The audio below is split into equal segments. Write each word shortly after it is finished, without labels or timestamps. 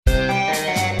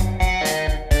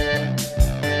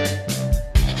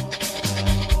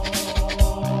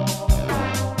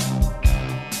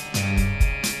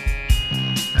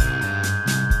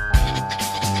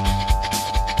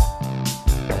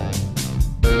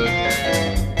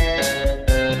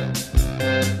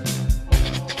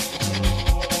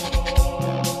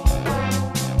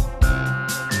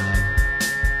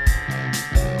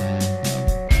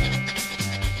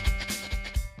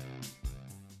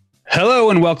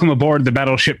and welcome aboard the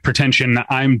Battleship Pretension.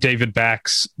 I'm David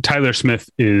Bax. Tyler Smith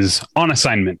is on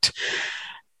assignment.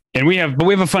 And we have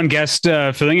a fun guest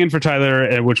filling in for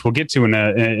Tyler, which we'll get to in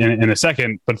a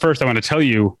second. But first, I want to tell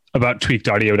you about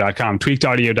tweakedaudio.com.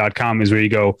 Tweakedaudio.com is where you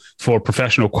go for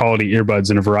professional quality earbuds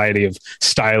in a variety of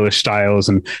stylish styles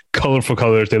and colorful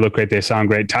colors. They look great. They sound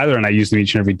great. Tyler and I use them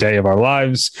each and every day of our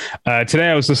lives.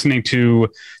 Today, I was listening to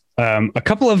a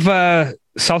couple of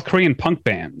South Korean punk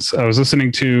bands. I was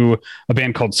listening to a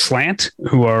band called Slant,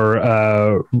 who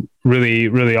are really,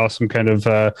 really awesome kind of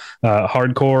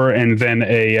hardcore, and then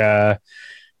a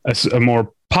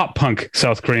more pop punk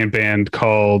South Korean band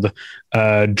called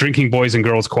Drinking Boys and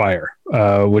Girls Choir,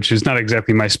 which is not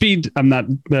exactly my speed. I'm not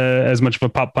as much of a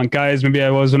pop punk guy as maybe I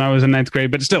was when I was in ninth grade,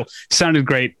 but still sounded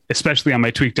great, especially on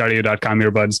my tweakedaudio.com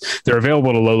earbuds. They're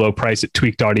available at a low price at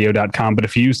tweakedaudio.com, but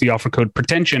if you use the offer code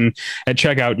pretension at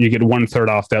checkout, you get 1/3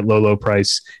 off that low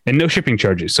price and no shipping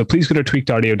charges. So please go to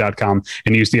tweakedaudio.com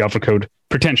and use the offer code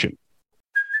pretension.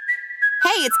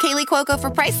 Hey, it's Kaylee Cuoco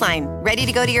for Priceline. Ready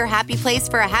to go to your happy place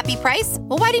for a happy price?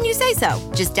 Well, why didn't you say so?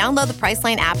 Just download the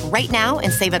Priceline app right now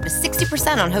and save up to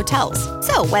 60% on hotels.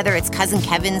 So whether it's Cousin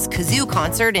Kevin's Kazoo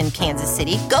Concert in Kansas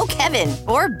City, go Kevin,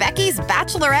 or Becky's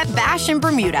Bachelorette Bash in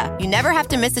Bermuda, you never have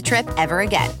to miss a trip ever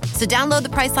again. So download the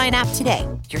Priceline app today.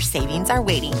 Your savings are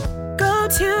waiting. Go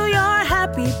to your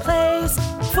happy place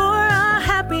for a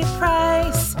happy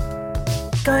price.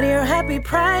 Go to your happy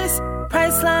price,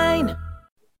 Priceline.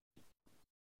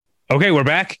 Okay, we're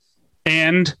back,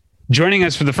 and joining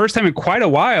us for the first time in quite a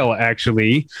while,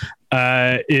 actually,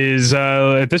 is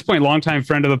at this point longtime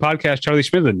friend of the podcast, Charlie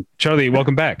Schmidlin. Charlie,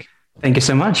 welcome back. Thank you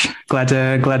so much. Glad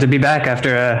to be back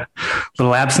after a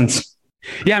little absence.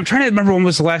 Yeah, I'm trying to remember when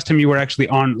was the last time you were actually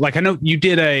on. Like, I know you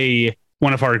did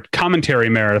one of our commentary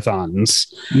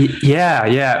marathons.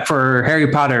 Yeah, for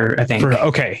Harry Potter, I think.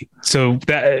 Okay, so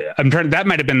that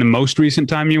might have been the most recent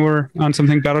time you were on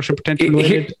something Battleship Pretension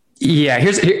related. Yeah,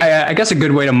 I guess a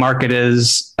good way to mark it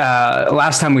is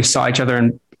last time we saw each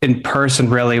other in person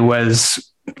really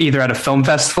was either at a film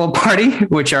festival party,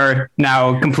 which are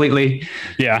now completely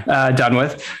done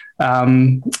with.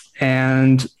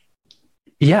 And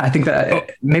yeah, I think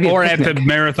that maybe or at the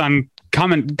marathon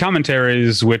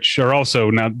commentaries, which are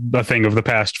also not a thing of the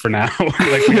past for now.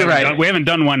 Like we haven't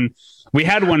done one. We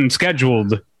had one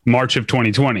scheduled March of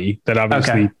 2020 that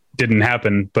obviously didn't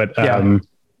happen, but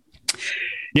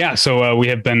so we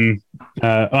have been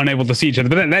unable to see each other.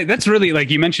 But that's really, like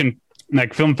you mentioned,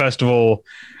 like film festivals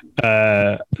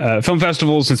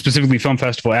and specifically film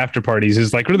festival after parties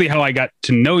is like really how I got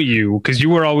to know you, because you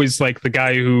were always like the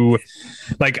guy who,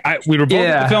 like, we were both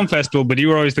at the film festival, but you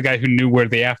were always the guy who knew where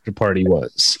the after party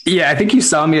was. Yeah, I think you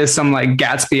saw me as some like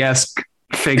Gatsby-esque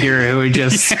figure who would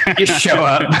just show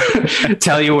up,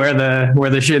 tell you where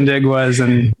the shindig was,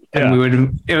 and we would,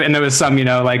 and there was some,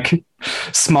 like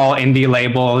small indie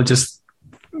label, just,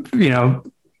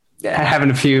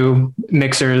 having a few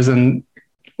mixers and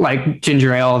like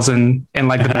ginger ales and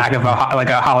like the back of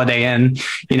a Holiday Inn,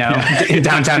 in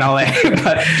downtown LA,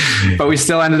 but we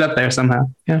still ended up there somehow.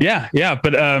 Yeah.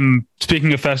 But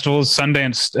speaking of festivals,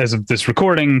 Sundance, as of this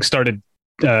recording, started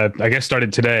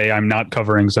today. I'm not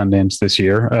covering Sundance this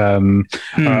year.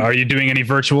 Are you doing any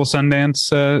virtual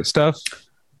Sundance stuff?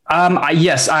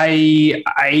 Yes,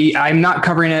 I'm not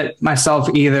covering it myself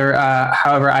either.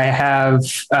 However, I have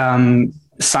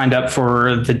signed up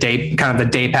for the day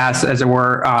pass, as it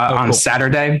were, on cool.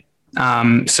 Saturday. So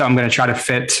I'm going to try to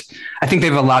fit. I think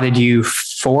they've allotted you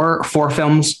four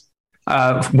films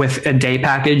with a day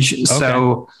package. Okay.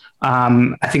 So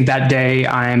I think that day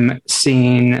I'm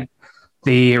seeing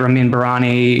the Ramin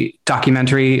Bahrani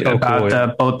documentary about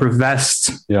the bulletproof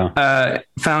vest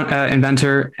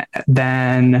inventor.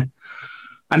 Then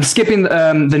I'm skipping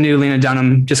the new Lena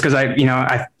Dunham just because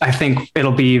I think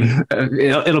it'll be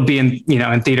in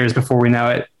in theaters before we know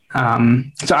it.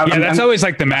 That's always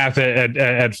like the math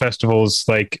at festivals.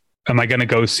 Like, am I going to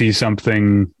go see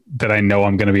something that I know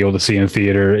I'm going to be able to see in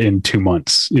theater in 2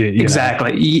 months?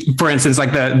 Exactly. For instance,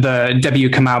 like the W.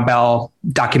 Kamau Bell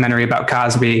documentary about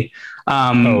Cosby.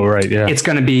 It's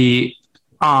going to be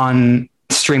on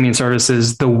streaming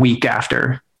services the week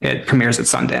after it premieres at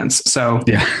Sundance. So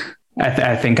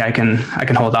I think I can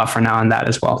hold off for now on that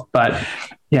as well. But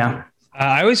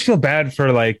I always feel bad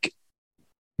for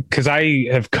because I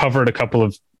have covered a couple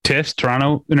of TIFFs,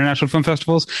 Toronto International Film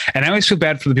Festivals, and I always feel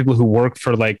bad for the people who work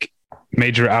for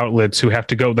major outlets who have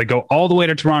to go. They go all the way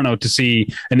to Toronto to see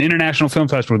an international film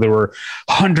festival. There were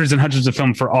hundreds and hundreds of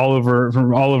films from all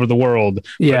over the world.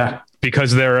 Yeah.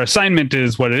 because their assignment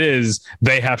is what it is,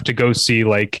 they have to go see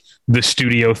like the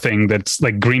studio thing that's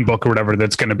like Green Book or whatever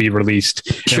that's going to be released.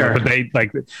 Sure. But they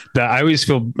like that. I always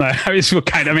feel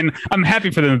kind of, I mean, I'm happy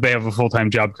for them that they have a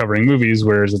full-time job covering movies,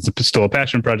 whereas it's still a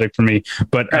passion project for me.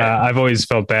 But I've always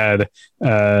felt bad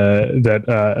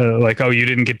that like, oh, you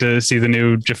didn't get to see the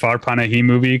new Jafar Panahi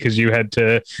movie because you had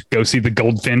to go see the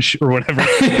Goldfinch or whatever.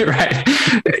 Right.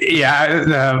 Yeah.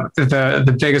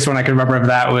 The biggest one I can remember of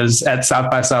that was at South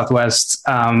by Southwest.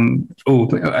 Back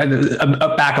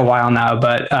a while now,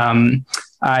 but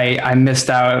I missed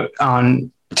out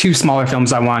on two smaller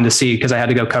films I wanted to see because I had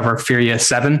to go cover Furious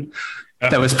 7.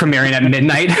 That was premiering at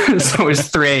midnight. So it was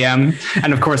 3 a.m.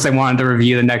 And of course they wanted to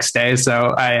review the next day.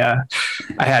 So I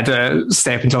had to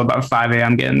stay up until about 5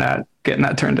 a.m. getting that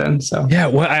turned in. So yeah,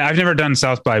 well, I've never done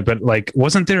South by, but like,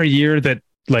 wasn't there a year that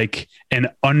like an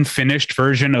unfinished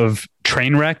version of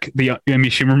Trainwreck, the Amy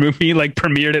Schumer movie, like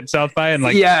premiered at South by, and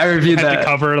like, yeah, I reviewed had that to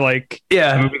cover like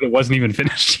a movie that wasn't even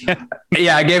finished yet.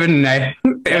 Yeah, I gave it an A.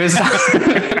 It was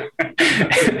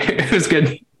it was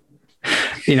good.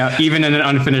 You know, even in an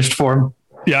unfinished form.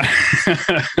 Yeah.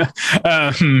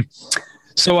 What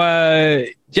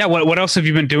else have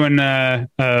you been doing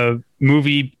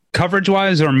movie coverage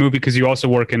wise, or movie, because you also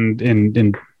work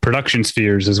in production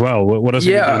spheres as well? What else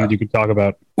have you been doing that you could talk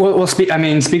about? Well,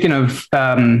 speaking of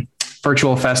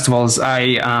virtual festivals,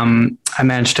 I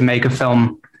managed to make a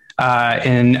film,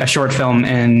 in a short film,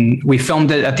 and we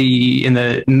filmed it in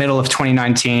the middle of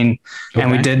 2019,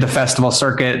 and we did the festival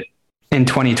circuit in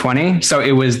 2020. So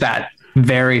it was that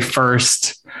very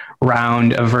first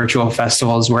round of virtual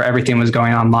festivals where everything was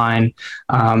going online.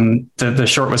 The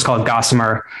short was called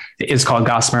Gossamer. It is called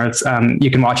Gossamer. It's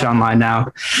you can watch it online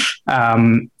now.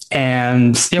 Where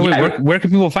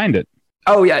can people find it?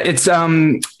 Oh yeah, it's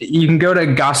you can go to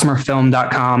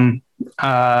gossamerfilm.com.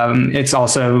 It's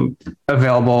also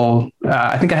available.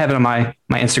 I think I have it on my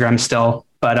Instagram still,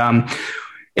 but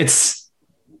it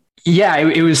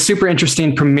was super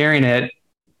interesting premiering it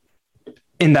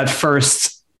in that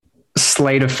first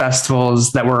slate of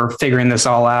festivals that were figuring this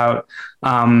all out.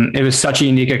 It was such a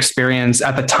unique experience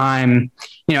at the time,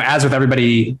 you know, as with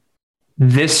everybody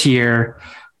this year,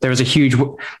 there was a huge,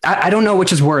 I don't know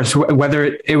which is worse,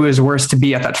 whether it was worse to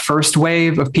be at that first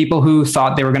wave of people who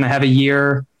thought they were going to have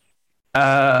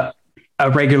a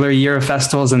regular year of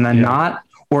festivals and then not,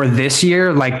 or this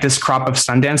year, like this crop of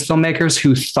Sundance filmmakers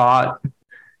who thought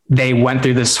they went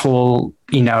through this whole,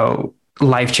 you know,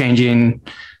 life-changing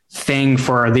thing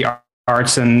for the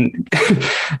arts and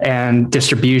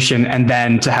distribution, and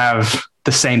then to have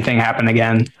the same thing happen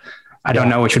again. I don't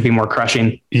know which would be more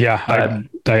crushing. Yeah,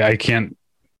 I can't.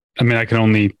 I mean, I can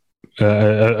only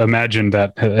imagine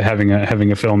that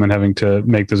having a film and having to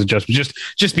make those adjustments.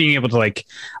 Just being able to, like,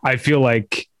 I feel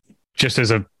like just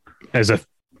as a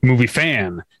movie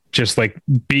fan, just like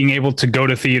being able to go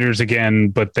to theaters again,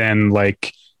 but then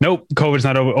like, nope, COVID's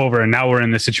not over, and now we're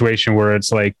in this situation where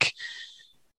it's like,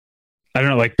 I don't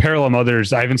know, like Parallel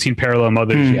Mothers. I haven't seen Parallel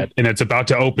Mothers yet, and it's about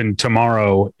to open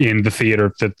tomorrow in the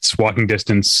theater that's walking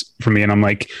distance for me. And I'm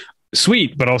like,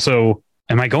 sweet, but also,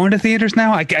 am I going to theaters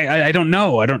now? I don't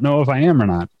know. I don't know if I am or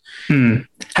not.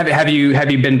 Have you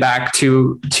been back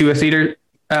to a theater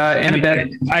in a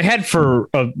bit? I had for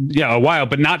a while,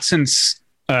 but not since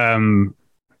like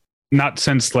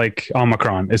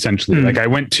Omicron, essentially. Like I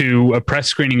went to a press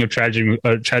screening of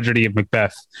Tragedy of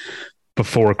Macbeth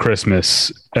before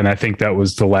Christmas, and I think that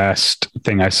was the last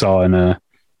thing I saw in a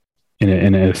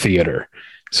theater.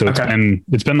 So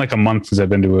it's been like a month since I've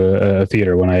been to a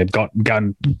theater when I had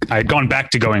gone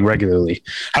back to going regularly.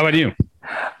 How about you?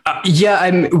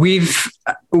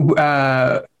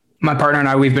 My partner and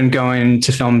I, we've been going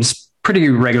to films pretty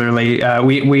regularly.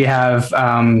 We have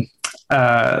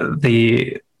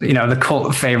the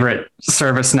cult favorite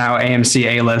service now,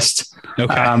 AMC A-List,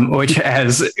 which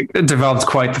has developed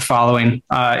quite the following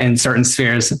in certain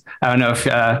spheres. I don't know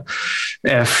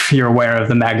if you're aware of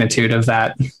the magnitude of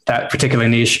that particular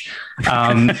niche.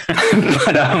 It's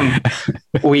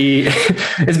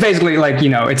basically like, you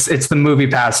know, it's the movie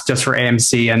pass just for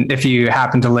AMC. And if you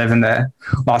happen to live in the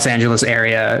Los Angeles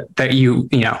area, that you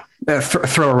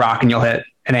throw a rock and you'll hit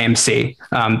an AMC.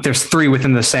 There's 3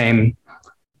 within the same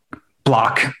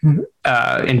block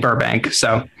in Burbank.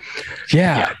 So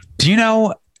yeah. Do you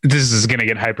know, this is going to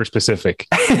get hyper specific,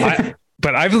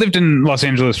 but I've lived in Los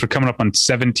Angeles for coming up on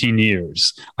 17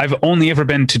 years. I've only ever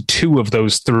been to 2 of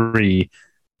those 3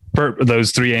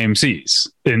 AMCs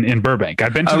in Burbank.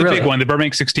 I've been to the big one, the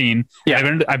Burbank 16.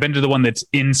 Yeah. I've been to the one that's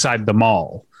inside the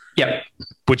mall. Yep.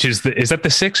 Which is that the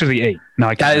 6 or the 8?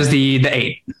 No, that is the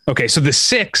 8. Okay. So the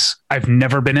 6, I've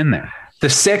never been in there. The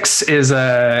Six is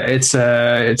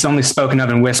it's only spoken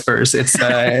of in whispers. It's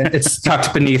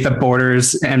tucked beneath the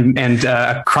Borders and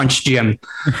a Crunch Gym,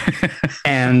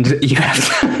 and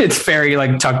it's very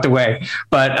like tucked away.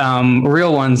 But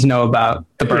real ones know about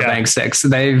the Burbank Six.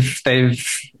 They've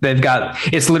got,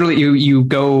 it's literally you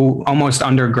go almost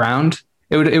underground.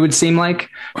 It would seem like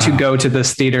to go to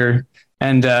this theater,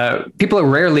 and people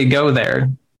rarely go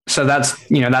there. So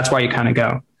that's why you kind of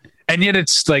go. And yet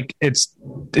it's like, it's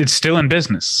still in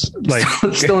business. Like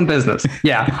still in business.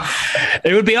 Yeah.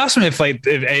 It would be awesome if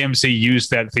AMC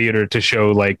used that theater to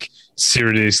show like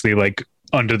seriously, like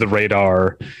under the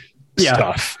radar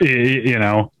stuff,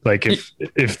 like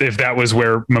if that was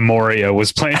where Memoria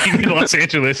was playing in Los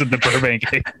Angeles at the Burbank.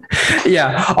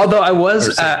 Yeah. Although I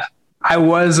was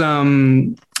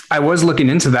looking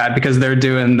into that because they're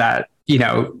doing that,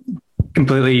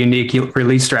 completely unique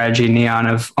release strategy, Neon,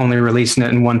 of only releasing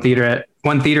it in one theater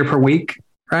per week,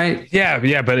 right?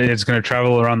 Yeah, but it's going to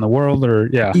travel around the world, or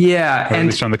and at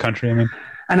least around the country. I mean,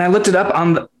 and I looked it up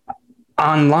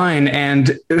online,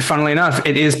 and funnily enough,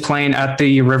 it is playing at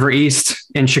the River East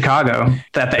in Chicago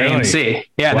at the AMC.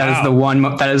 Yeah, wow. That is the one.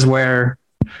 That is where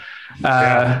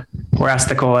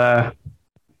Astical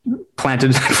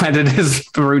planted his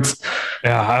roots.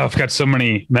 Yeah, I've got so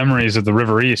many memories of the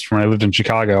River East when I lived in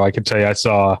Chicago. I could tell you, I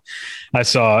saw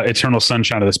Eternal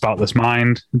Sunshine of the Spotless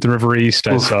Mind at the River East.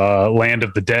 I saw Land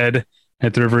of the Dead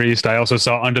at the River East. I also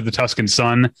saw Under the Tuscan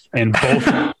Sun, and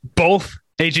both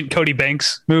Agent Cody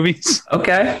Banks movies.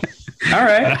 Okay, all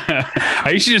right.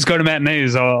 I used to just go to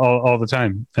matinees all the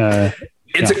time.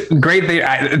 It's a great thing.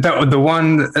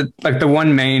 The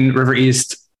one main River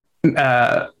East.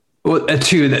 The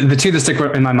two that stick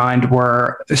in my mind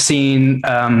were seeing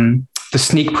the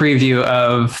sneak preview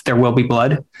of There Will Be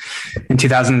Blood in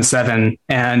 2007.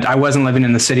 And I wasn't living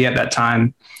in the city at that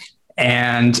time.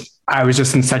 And I was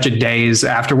just in such a daze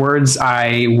afterwards.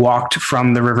 I walked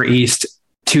from the River East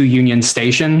to Union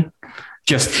Station,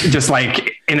 just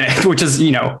like which is,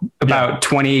 about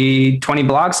 20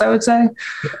 blocks, I would say.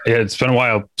 Yeah, it's been a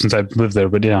while since I've lived there,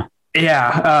 but yeah.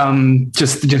 Yeah.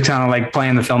 Just kind of like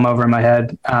playing the film over in my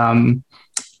head. And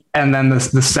then the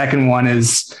second one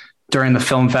is during the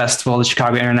film festival, the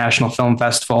Chicago International Film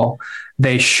Festival.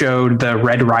 They showed the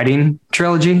Red Riding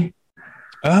trilogy.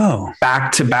 Oh,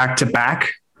 back to back to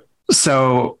back.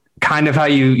 So kind of how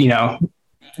you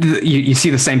see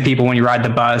the same people when you ride the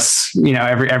bus,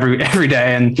 every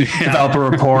day, and develop a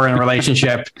rapport and a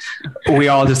relationship. We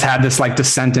all just had this like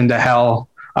descent into hell,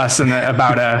 us and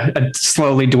about a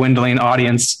slowly dwindling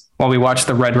audience while we watched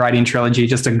the Red Riding trilogy,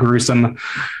 just a gruesome,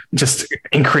 just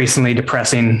increasingly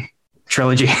depressing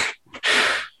trilogy.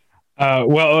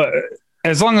 Well,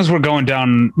 as long as we're going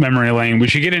down memory lane, we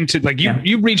should get into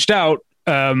you reached out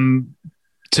to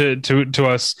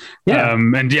us.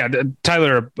 And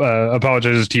Tyler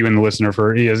apologizes to you and the listener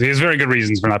for he has very good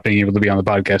reasons for not being able to be on the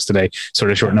podcast today,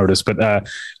 sort of short notice, but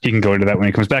he can go into that when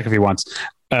he comes back if he wants.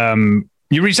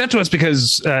 You reached out to us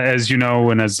because, as you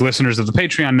know, and as listeners of the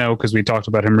Patreon know, because we talked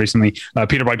about him recently,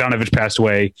 Peter Bogdanovich passed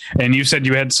away, and you said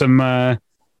you had some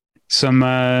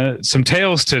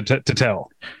tales to tell.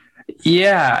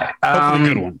 Yeah,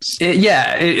 hopefully good ones.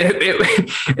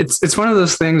 It's one of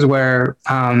those things where,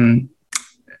 I'm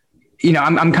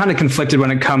kind of conflicted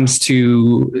when it comes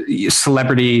to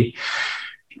celebrity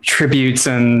tributes,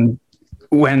 and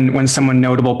when someone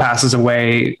notable passes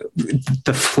away,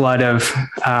 the flood of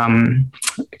kind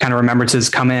of remembrances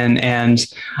come in, and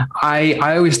I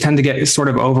always tend to get sort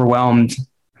of overwhelmed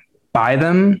by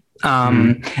them,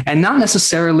 and not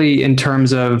necessarily in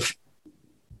terms of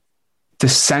the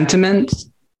sentiment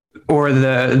or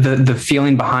the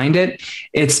feeling behind it.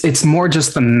 It's more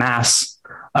just the mass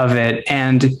of it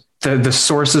and the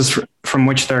sources from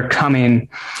which they're coming.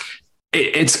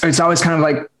 It's always kind of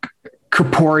like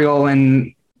corporeal,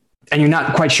 and you're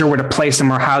not quite sure where to place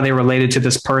them or how they related to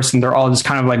this person. They're all just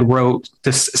kind of like wrote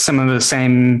some of the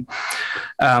same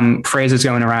phrases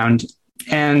going around.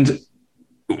 And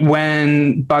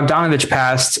when Bogdanovich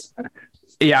passed,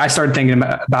 I started thinking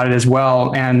about it as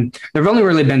well. And there've only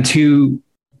really been two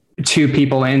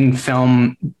people in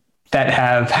film that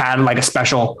have had like a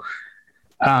special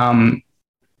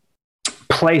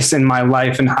place in my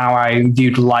life and how I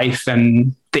viewed life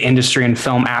and the industry and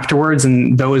film afterwards.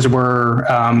 And those were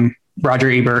Roger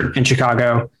Ebert in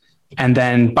Chicago and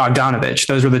then Bogdanovich.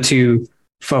 Those were the two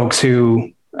folks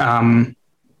who, on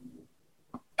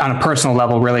a personal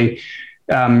level, really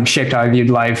shaped how I viewed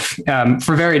life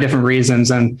for very different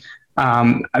reasons. And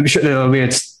I'm sure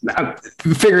it's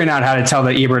figuring out how to tell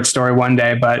the Ebert story one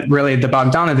day, but really the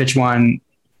Bogdanovich one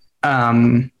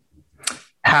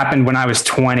happened when I was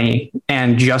 20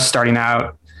 and just starting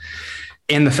out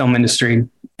in the film industry.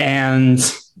 And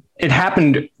it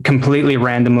happened completely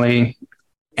randomly.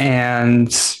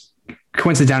 And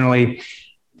coincidentally,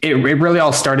 it really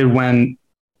all started when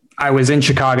I was in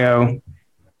Chicago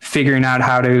figuring out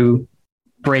how to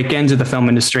break into the film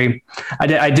industry.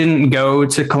 I didn't go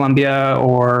to Columbia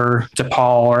or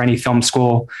DePaul or any film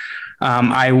school.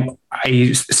 I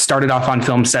started off on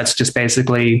film sets, just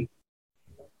basically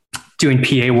doing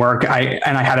PA work. I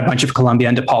had a bunch of Columbia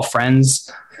and DePaul friends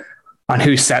on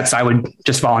whose sets I would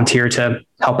just volunteer to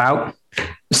help out.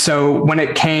 So when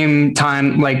it came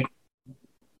time, like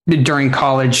during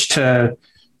college, to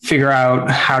figure out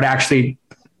how to actually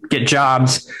get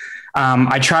jobs,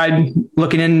 I tried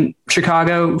looking in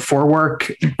Chicago for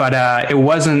work, but it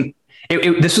wasn't.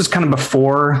 This was kind of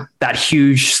before that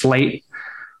huge slate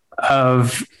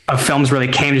of films really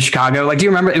came to Chicago. Like, do you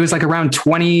remember? It was like around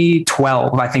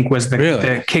 2012, I think, was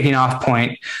the kicking off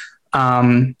point.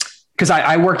 Because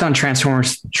I worked on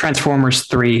Transformers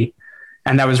 3,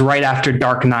 and that was right after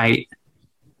Dark Knight,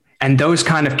 and those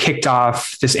kind of kicked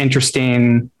off this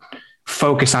interesting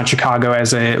focus on Chicago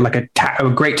as a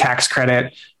great tax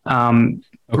credit.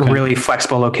 Really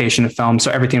flexible location of film.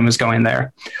 So everything was going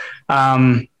there.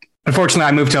 Unfortunately,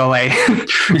 I moved to LA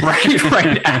right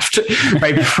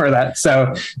before that.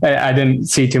 So I didn't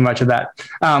see too much of that.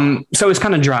 So it was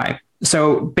kind of dry.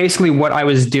 So basically what I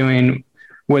was doing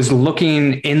was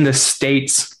looking in the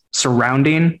states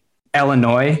surrounding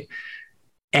Illinois.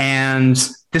 And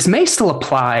this may still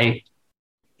apply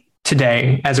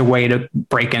today as a way to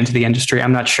break into the industry.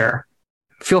 I'm not sure.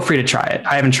 Feel free to try it.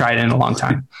 I haven't tried it in a long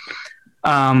time.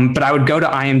 But I would go to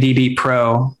IMDb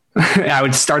Pro. I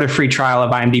would start a free trial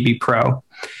of IMDb Pro,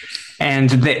 and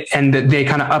they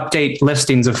kind of update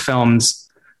listings of films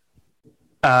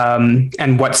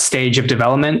and what stage of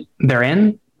development they're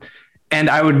in. And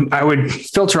I would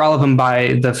filter all of them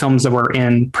by the films that were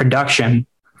in production.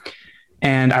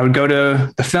 And I would go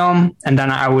to the film, and then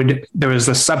there was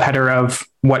a subheader of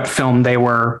what film they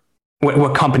were,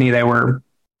 what company they were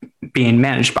being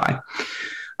managed by.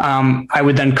 I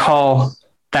would then call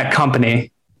that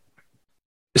company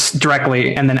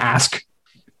directly and then ask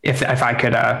if I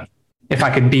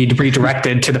could be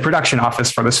redirected to the production office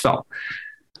for this film.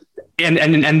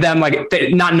 And them, like,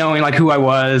 not knowing like who I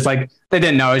was, like they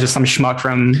didn't know I was just some schmuck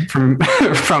from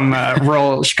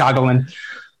rural Chicagoland.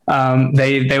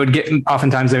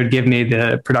 Oftentimes they would give me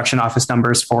the production office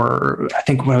numbers for, I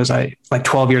think, what was I, like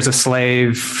 12 Years a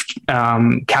Slave,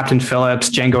 Captain Phillips,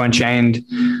 Django Unchained.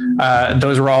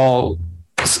 Those were all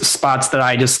spots that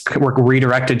I just were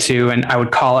redirected to. And I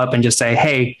would call up and just say,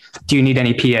 hey, do you need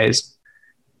any PAs?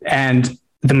 And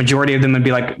the majority of them would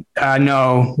be like,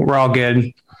 no, we're all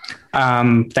good.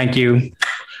 Thank you.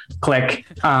 Click.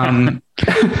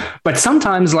 But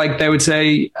sometimes like they would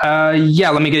say, yeah,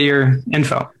 let me get your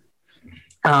info.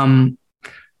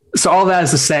 So all that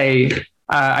is to say,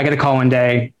 I get a call one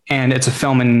day, and it's a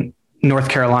film in North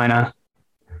Carolina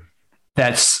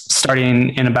that's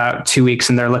starting in about 2 weeks,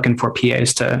 and they're looking for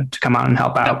PAs to come out and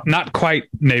help out. Not quite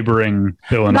neighboring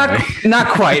Illinois. Not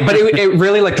quite, but it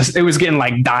really, like, it was getting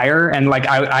like dire, and like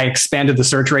I expanded the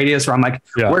search radius where I'm like,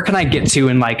 where can I get to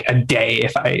in like a day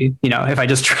if I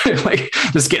just try, like,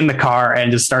 just get in the car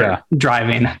and just start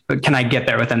driving? Can I get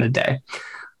there within a day?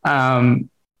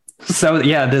 So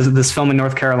yeah, this film in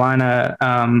North Carolina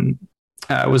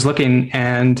was looking,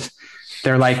 and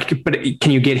they're like, but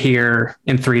can you get here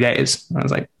in 3 days? And I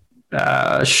was like,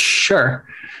 sure.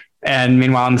 And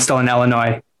meanwhile, I'm still in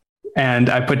Illinois, and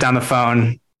I put down the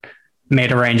phone,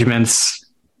 made arrangements,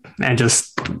 and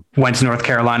just went to North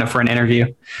Carolina for an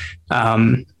interview.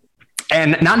 And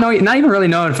not even really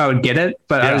knowing if I would get it,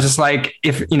 but I was just like,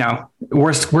 if,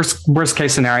 worst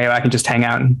case scenario, I can just hang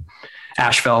out in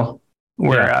Asheville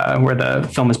where the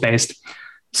film is based.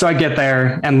 So I get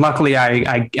there, and luckily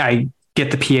I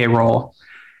get the PA role.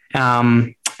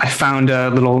 I found a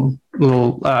little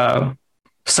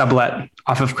sublet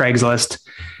off of Craigslist,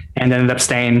 and ended up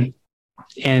staying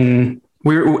in.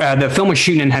 The film was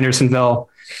shooting in Hendersonville.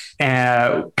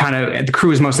 The crew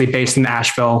was mostly based in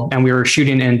Asheville, and we were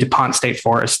shooting in DuPont State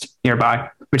Forest nearby,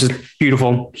 which is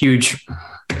beautiful, huge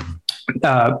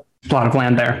plot of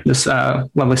land there. This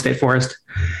lovely state forest.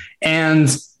 And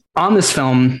on this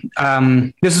film,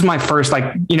 this is my first,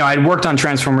 I'd worked on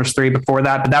Transformers 3 before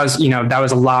that, but that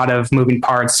was a lot of moving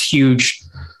parts, huge,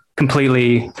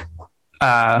 completely.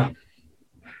 I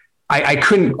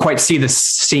couldn't quite see the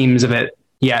seams of it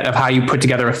yet, of how you put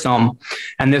together a film.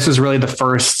 And this was really the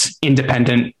first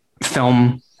independent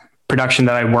film production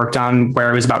that I worked on,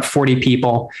 where it was about 40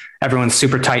 people. Everyone's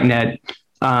super tight knit.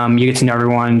 You get to know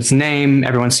everyone's name,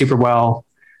 everyone's super well.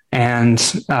 And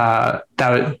that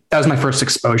was my first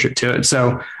exposure to it.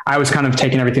 So I was kind of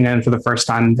taking everything in for the first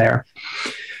time there.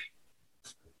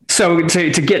 So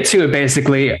to get to it,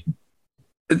 basically,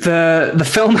 the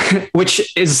film,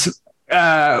 which is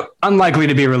unlikely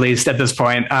to be released at this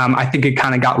point, I think it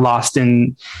kind of got lost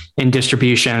in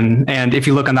distribution. And if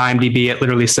you look on the IMDb, it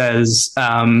literally says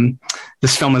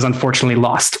this film is unfortunately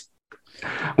lost,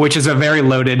 which is a very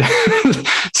loaded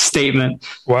statement.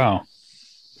 Wow.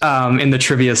 In the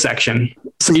trivia section.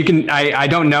 So I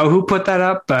don't know who put that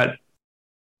up, but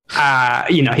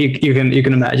you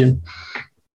can imagine.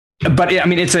 But I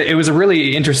mean, it was a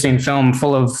really interesting film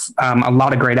full of a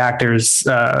lot of great actors.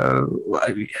 I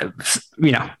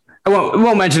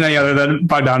won't mention any other than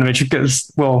Bogdanovich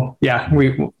because,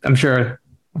 I'm sure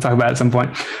we'll talk about it at some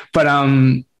point. But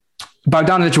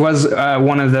Bogdanovich was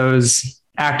one of those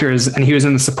actors, and he was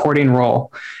in the supporting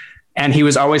role. And he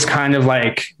was always kind of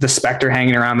like the specter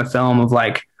hanging around the film of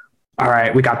like, all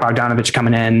right, we got Bogdanovich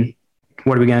coming in.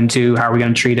 What are we going to do? How are we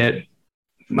going to treat it?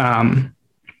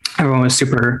 Everyone was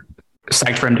super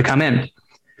psyched for him to come in.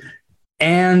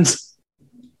 And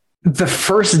the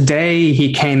first day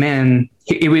he came in,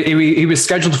 he was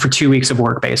scheduled for 2 weeks of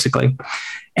work, basically.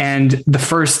 And the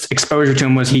first exposure to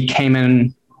him was he came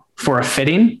in for a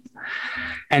fitting.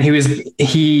 And he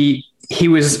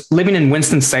was living in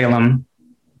Winston-Salem,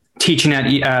 teaching at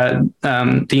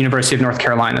the University of North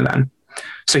Carolina then.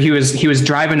 So he was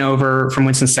driving over from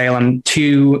Winston-Salem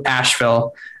to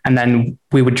Asheville, and then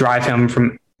we would drive him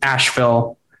from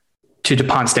Asheville to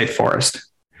DuPont State Forest.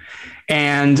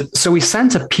 And so we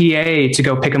sent a PA to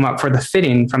go pick him up for the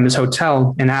fitting from his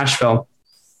hotel in Asheville.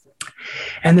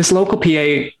 And this local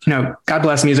PA, God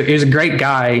bless him, he was a great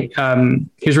guy.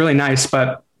 He was really nice,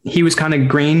 but he was kind of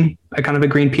green, kind of a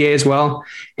green PA as well.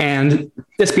 And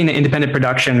this being an independent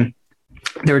production,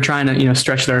 they were trying to,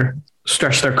 stretch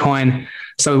their coin.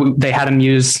 So they had him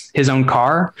use his own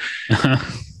car,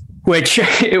 which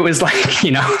it was like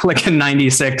a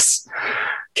 96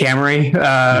 Camry,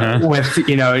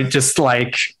 with, just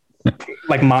like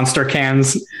monster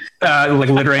cans, like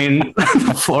littering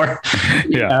the floor.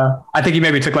 Yeah. I think he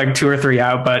maybe took like 2 or 3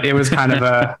 out, but it was kind of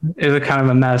a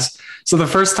mess. So the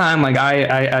first time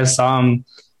I saw him,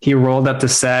 he rolled up the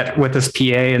set with this PA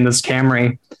and this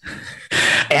Camry.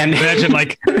 And imagine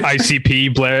like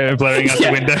ICP blaring out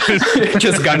the windows,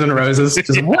 just Guns N' Roses,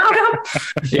 just welcome.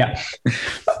 Yeah.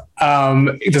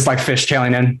 Just like fish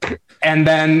tailing in. And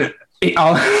then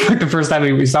the first time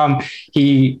we saw him,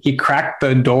 he cracked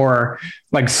the door,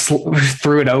 like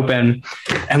threw it open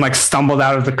and like stumbled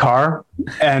out of the car.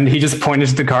 And he just pointed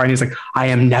to the car and he's like, I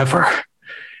am never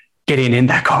getting in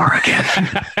that car again.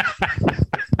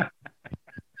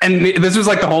 And this was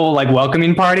like the whole like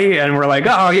welcoming party. And we're like,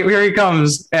 oh, here he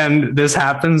comes. And this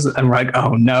happens. And we're like,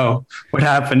 oh no, what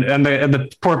happened? And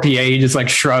the poor PA, he just like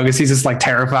shrugs. He's just like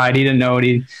terrified. He didn't know what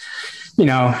I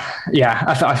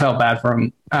felt bad for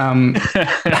him.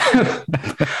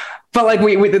 But like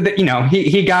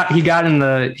he got in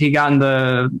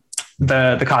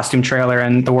the costume trailer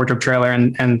and the wardrobe trailer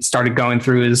and started going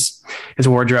through his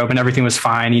wardrobe, and everything was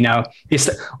fine. He's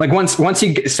like, once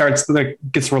he starts, like,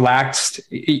 gets relaxed,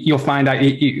 we'd find out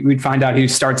he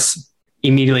starts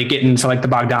immediately getting into like the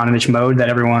Bogdanovich mode that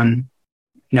everyone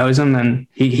knows him, and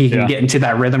he can get into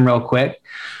that rhythm real quick.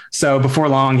 So before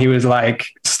long, he was like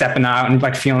stepping out and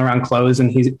like feeling around clothes,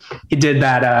 and he did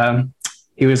that.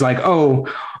 He was like, oh,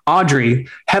 Audrey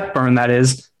Hepburn, that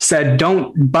is, said,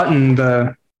 don't button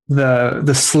the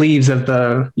sleeves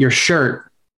of your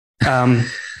shirt.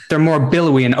 They're more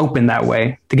billowy and open that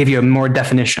way to give you a more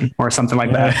definition or something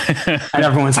like that. And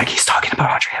everyone's like, he's talking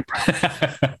about Audrey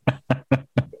Hepburn.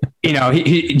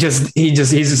 He's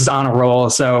just on a roll.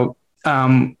 So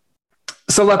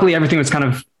luckily everything was kind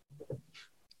of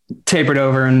taped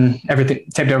over and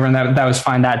that was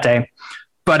fine that day.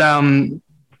 But I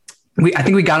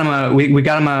think we got him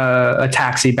a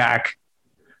taxi back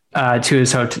to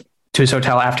his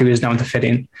hotel after he was done with the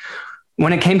fitting.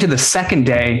 When it came to the second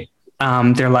day,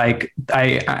 they're like,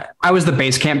 I was the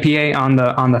base camp PA on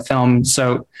the film,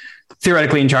 so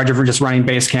theoretically in charge of just running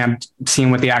base camp,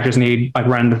 seeing what the actors need, like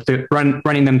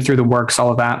running them through the works,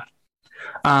 all of that.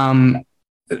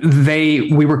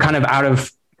 We were kind of out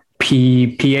of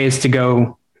PAs to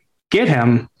go get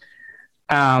him.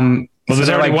 Well, there's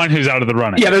already one who's out of the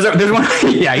running. Yeah, there's one.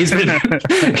 Yeah, he's been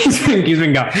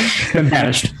gone, been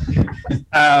banished.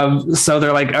 So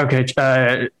they're like,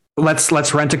 okay,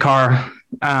 let's rent a car.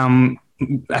 I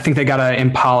think they got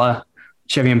a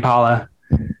Chevy Impala,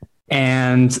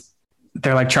 and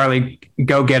they're like, Charlie,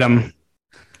 go get him.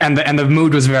 And the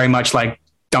mood was very much like,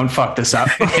 don't fuck this up.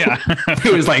 Yeah,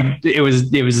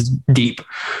 it was deep.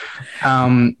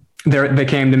 they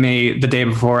came to me the day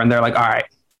before and they're like, all right,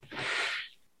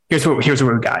 here's what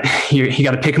we got. You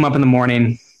got to pick him up in the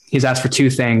morning. He's asked for two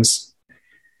things.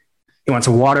 He wants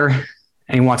a water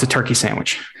and he wants a turkey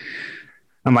sandwich.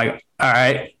 I'm like, all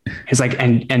right. He's like,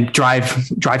 and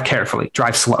drive carefully,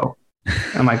 drive slow.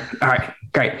 I'm like, all right,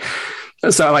 great.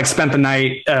 So I like spent the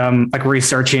night, like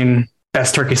researching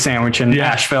best turkey sandwich in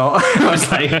Asheville. I was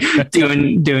like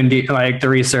doing like the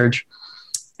research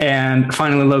and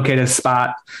finally located a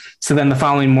spot. So then the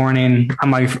following morning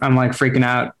I'm like freaking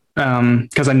out.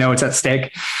 Cause I know it's at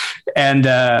stake. And,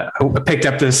 I picked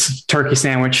up this turkey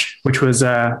sandwich, which was,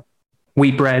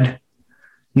 wheat bread,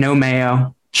 no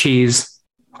mayo, cheese,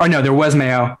 or no, there was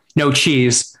mayo, no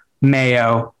cheese,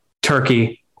 mayo,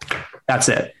 turkey. That's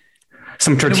it.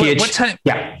 Some tortilla. What time?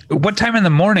 Yeah. What time in the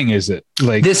morning is it?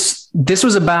 Like this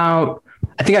was about,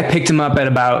 I think I picked him up at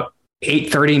about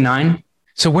 8:39.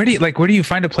 So where do you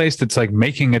find a place that's like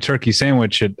making a turkey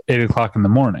sandwich at 8:00 in the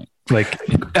morning? Like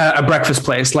a breakfast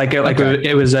place,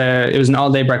 it was an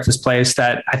all day breakfast place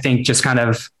that I think just kind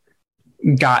of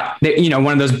got,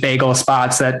 one of those bagel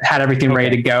spots that had everything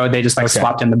ready to go. They just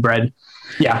swapped in the bread.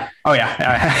 Yeah. Oh yeah.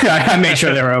 I made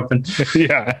sure they were open.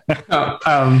 Yeah.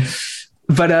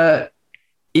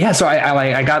 So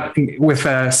I got with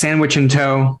a sandwich in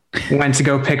tow, went to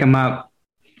go pick him up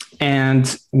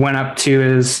and went up to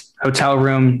his hotel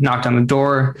room, knocked on the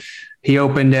door. He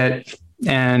opened it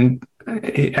and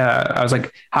I was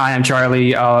like, hi, I'm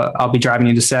Charlie. I'll be driving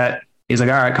you to set. He's like,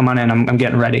 all right, come on in. I'm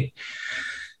getting ready.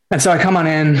 And so I come on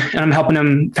in and I'm helping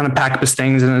him kind of pack up his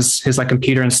things and his like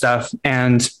computer and stuff.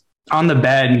 And on the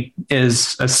bed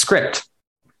is a script.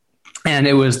 And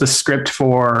it was the script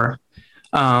for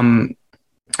one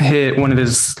of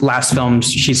his last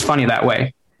films, She's Funny That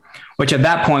Way, which at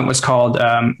that point was called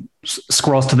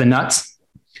Squirrels to the Nuts.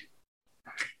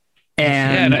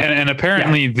 And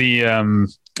apparently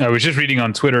I was just reading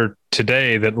on Twitter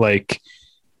today that like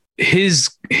his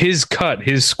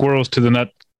Squirrels to the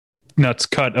Nuts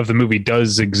cut of the movie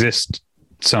does exist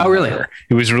somewhere. Oh, really?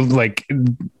 It was like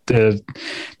there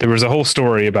was a whole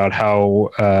story about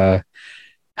how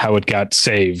it got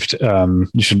saved. You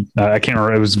should, I can't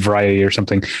remember. It was Variety or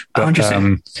something. But,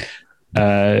 interesting.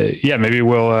 Maybe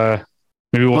we'll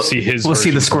see his. We'll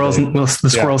see the squirrels.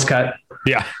 Squirrels cut.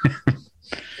 Yeah.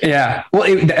 Yeah. Well,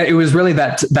 it was really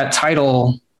that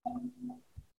title.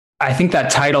 I think that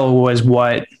title was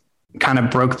what kind of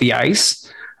broke the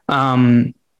ice.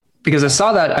 Because I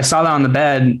saw that on the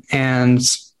bed and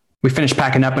we finished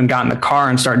packing up and got in the car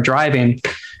and started driving.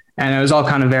 And it was all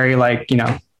kind of very like,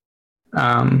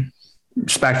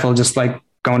 respectful, just like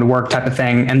going to work type of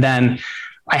thing. And then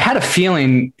I had a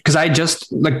feeling, because I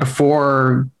just like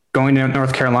before going to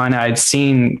North Carolina, I'd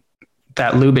seen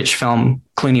that Lubitsch film,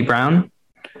 Clooney Brown.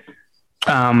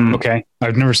 Okay.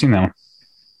 I've never seen that one.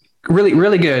 Really,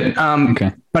 really good.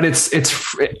 Okay. But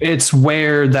it's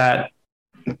where that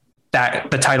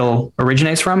the title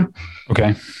originates from.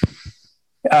 Okay.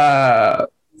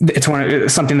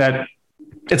 It's something that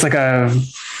it's like a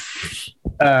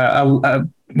what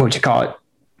would you call it?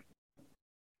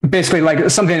 Basically like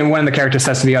something one of the characters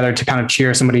says to the other to kind of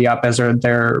cheer somebody up as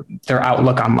their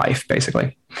outlook on life,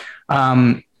 basically.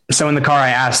 So in the car, I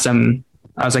asked him,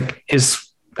 I was like,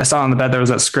 I saw on the bed, there was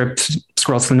that script,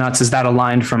 Squirrels to the Nuts. Is that a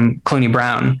line from Clooney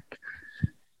Brown?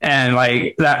 And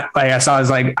like that, like I saw his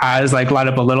like eyes like light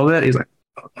up a little bit. He's like,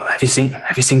 have you seen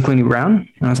Clooney Brown?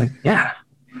 And I was like, yeah.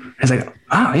 I was like,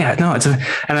 oh yeah, no,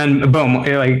 and then boom,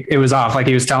 it was off. Like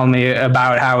he was telling me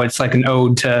about how it's like an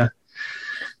ode to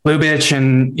Lubitsch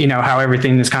and, how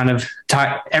everything is kind of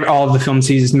all of the films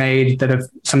he's made that have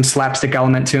some slapstick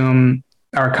element to them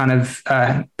are kind of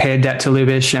pay a debt to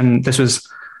Lubitsch. And this was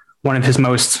one of his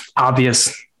most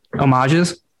obvious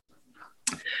homages.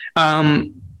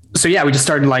 So yeah, we just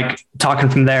started like talking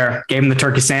from there, gave him the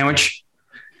turkey sandwich.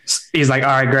 He's like, all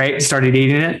right, great. Started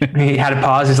eating it. He had a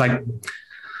pause. He's like,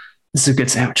 this is a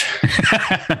good sandwich.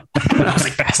 I was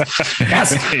like,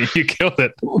 yes. You killed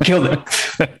it.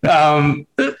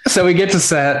 So we get to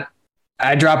set.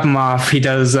 I drop him off. He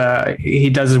does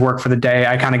his work for the day.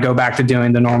 I kind of go back to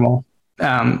doing the normal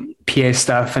PA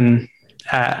stuff. And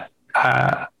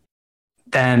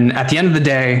then at the end of the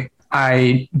day,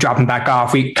 I drop him back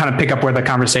off. We kind of pick up where the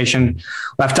conversation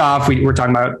left off. We're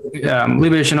talking about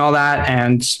Lubitsch and all that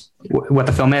and what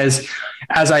the film is.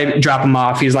 As I drop him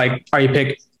off, he's like,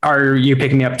 are you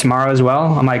picking me up tomorrow as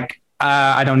well? I'm like,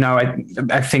 I don't know.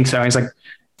 I think so. He's like,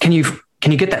 can you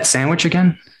get that sandwich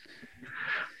again?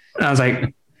 And I was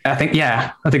like, I think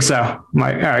so. I'm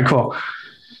like, all right, cool.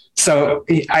 So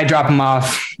I drop him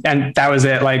off and that was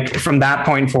it. Like from that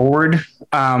point forward,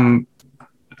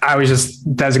 I was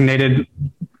just designated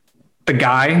the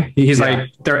guy. He's like,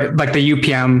 they're like the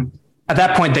UPM. At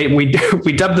that point, we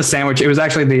dubbed the sandwich. It was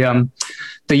actually the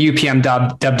UPM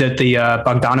dubbed it the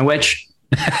Bogdanovich,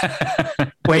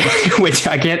 which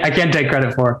I can't take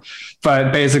credit for,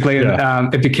 but basically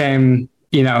it became,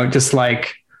 just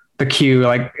like the cue,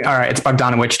 like, all right, it's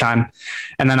Bogdanovich time.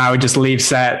 And then I would just leave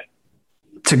set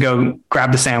to go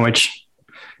grab the sandwich,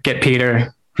 get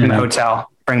Peter in the hotel,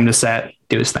 bring him to set,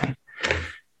 do his thing.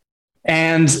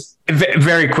 And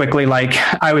very quickly, like,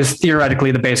 I was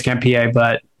theoretically the base camp PA,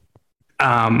 but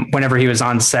whenever he was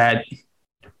on set,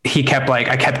 I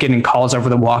kept getting calls over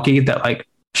the walkie that like,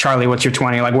 Charlie, what's your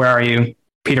 20? Like, where are you?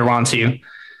 Peter wants you.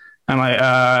 I'm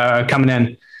like, coming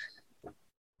in.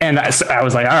 And I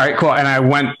was like, all right, cool. And I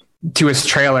went to his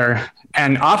trailer,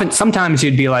 and sometimes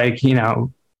he'd be like, can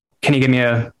you give me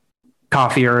a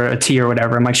coffee or a tea or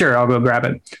whatever? I'm like, sure, I'll go grab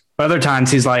it. But other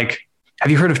times he's like,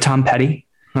 have you heard of Tom Petty?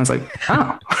 And I was like,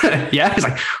 oh, yeah. He's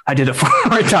like, I did a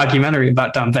 4-hour documentary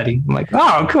about Tom Petty. I'm like,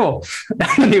 oh, cool.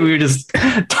 And we would just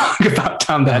talk about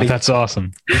Tom Petty. That's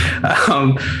awesome.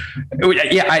 It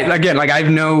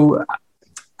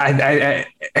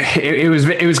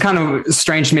was kind of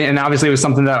strange to me. And obviously it was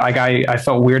something that like, I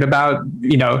felt weird about,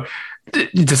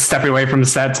 just stepping away from the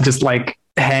set to just like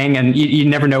hang, and you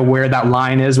never know where that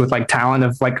line is with like talent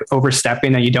of like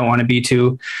overstepping, and you don't want to be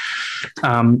too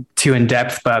in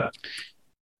depth, but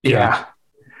yeah.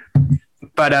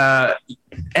 But,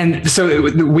 and so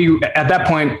at that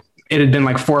point it had been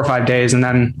like 4 or 5 days. And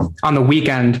then on the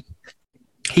weekend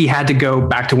he had to go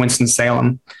back to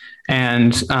Winston-Salem,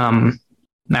 and,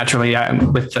 naturally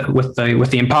with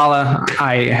the Impala,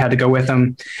 I had to go with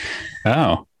him.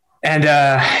 Oh, and,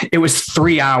 it was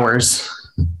 3 hours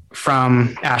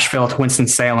from Asheville to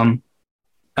Winston-Salem,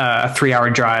 a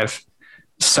 3-hour drive.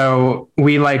 So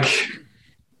we left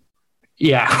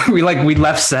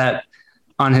set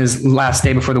on his last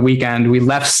day before the weekend. We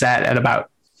left set at about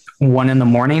 1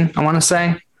 a.m, I want to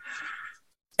say.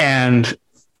 And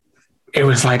it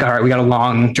was like, all right, we got a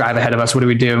long drive ahead of us. What do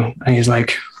we do? And he's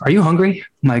like, are you hungry?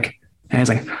 I'm like, and he's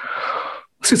like,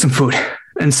 let's get some food.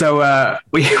 And so,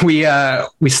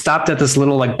 we stopped at this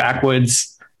little like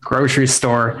backwoods grocery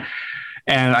store,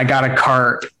 and I got a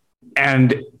cart,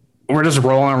 and we're just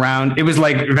rolling around. It was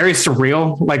like very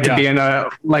surreal, like to be in a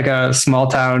small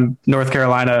town, North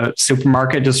Carolina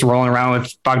supermarket, just rolling around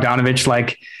with Bogdanovich,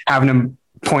 like having him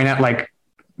point at like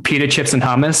pita chips and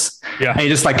hummus. Yeah. And he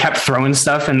just like kept throwing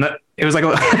stuff. And it was like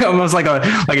almost like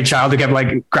a child who kept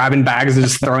like grabbing bags and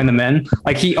just throwing them in.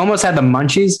 Like he almost had the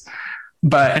munchies,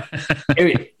 but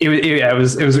it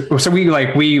was, so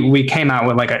we came out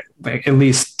with like at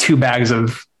least 2 bags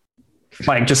of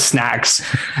like just snacks,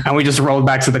 and we just rolled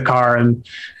back to the car and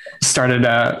started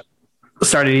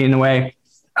eating away.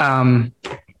 But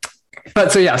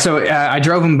I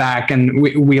drove him back, and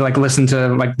we like listened to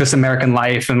like This American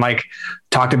Life and like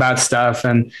talked about stuff,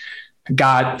 and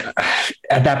at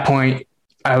that point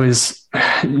I was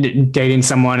dating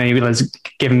someone, and he was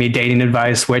giving me dating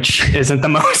advice, which isn't the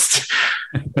most,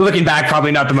 looking back,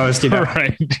 probably not the most,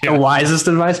 right, the wisest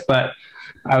advice, but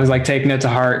I was like taking it to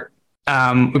heart.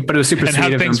 But it was super sweet.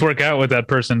 And how things work out with that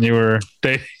person you were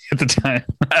dating at the time?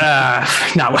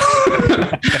 Not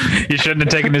well. You shouldn't have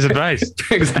taken his advice.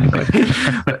 Exactly.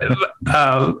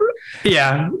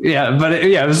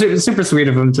 It was super sweet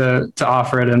of him to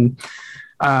offer it. And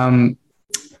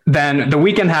then the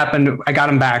weekend happened. I got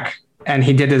him back, and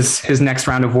he did his next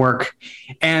round of work.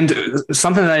 And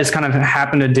something that I just kind of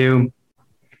happened to do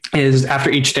is after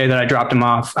each day that I dropped him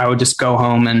off, I would just go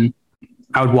home and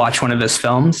I would watch one of his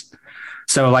films.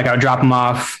 So like I would drop him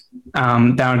off,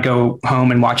 then I would go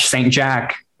home and watch Saint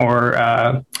Jack,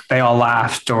 or They All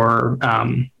Laughed, or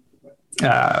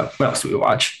what else did we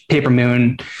watch? Paper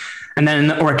Moon, and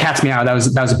then or Cat's Meow. That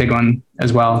was a big one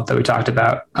as well that we talked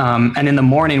about. And in the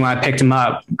morning when I picked him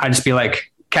up, I'd just be like,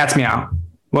 Cat's Meow,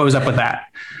 what was up with that?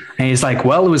 And he's like,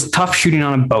 well, it was tough shooting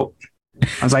on a boat.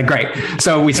 I was like, great.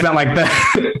 So we spent like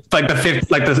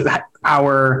the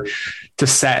hour to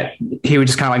set. He would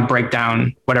just kind of like break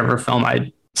down whatever film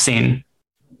I'd seen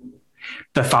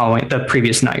the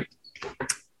previous night.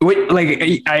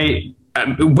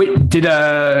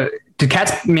 Did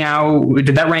Cat's Meow,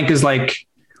 did that rank as like,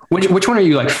 which one are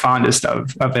you like fondest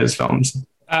of his films?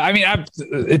 We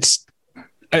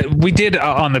did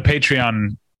on the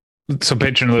Patreon. So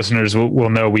Patreon listeners will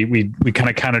know we kind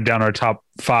of counted down our top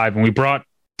 5, and we brought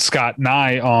Scott and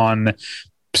I on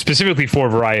specifically for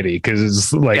variety,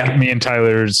 because me and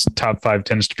Tyler's top 5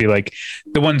 tends to be like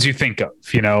the ones you think of,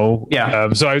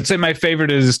 Yeah. So I would say my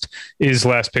favorite is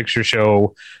Last Picture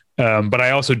Show, but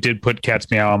I also did put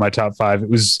Cat's Meow on my top 5. It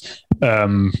was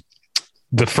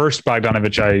the first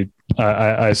Bogdanovich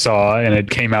I saw, and it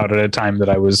came out at a time that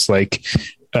I was like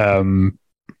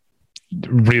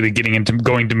really getting into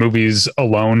going to movies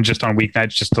alone just on weeknights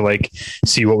just to like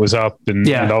see what was up. And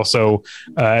also,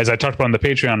 as I talked about on the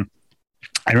Patreon,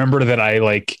 I remember that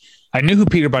I knew who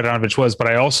Peter Bogdanovich was, but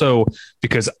I also,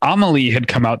 because Amelie had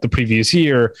come out the previous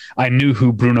year, I knew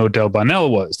who Bruno Del Bonell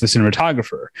was, the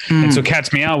cinematographer. And so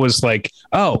Cat's Meow was like,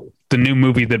 oh, the new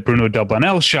movie that Bruno Del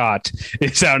Bonell shot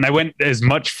is out. And I went as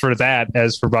much for that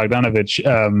as for Bogdanovich.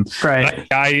 Right.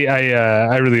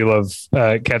 I really love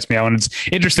Cat's Meow. And it's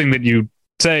interesting that you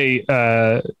say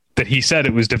that he said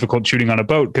it was difficult shooting on a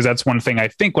boat, because that's one thing I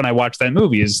think when I watched that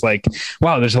movie is like,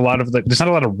 wow, there's not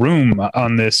a lot of room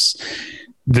on this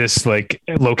like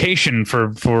location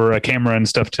for a camera and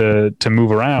stuff to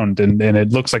move around, and it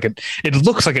looks like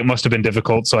it must have been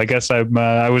difficult. So I guess I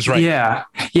was right.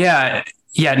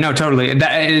 Yeah, no, totally.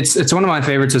 It's one of my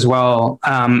favorites as well.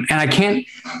 And I can't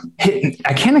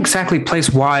exactly place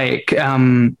why.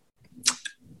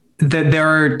 There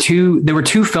were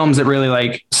two films that really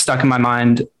like stuck in my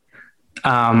mind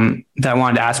that I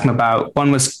wanted to ask him about.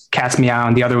 One was Cat's Meow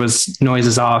and the other was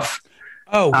Noises Off.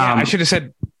 Oh, yeah, I should have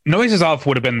said Noises Off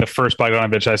would have been the first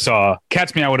Bogdanovich I saw.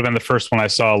 Cat's Meow would have been the first one I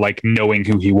saw, like knowing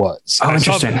who he was. Oh,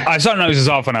 interesting. I saw Noises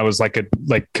Off when I was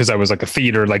because I was like a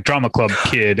theater, like drama club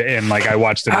kid. And like, I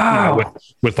watched it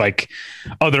with like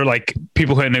other like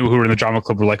people who I knew who were in the drama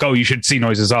club were like, oh, you should see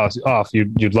Noises Off.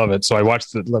 You'd love it. So I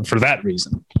watched it for that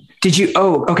reason. Did you?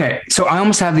 Oh, okay. So I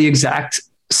almost have the exact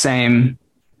same.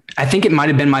 I think it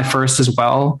might've been my first as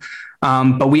well.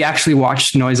 But we actually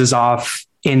watched Noises Off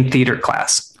in theater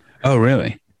class. Oh,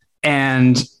 really?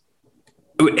 And,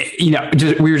 we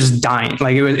were just dying.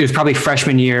 Like it was probably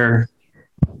freshman year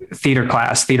theater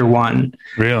class, theater one.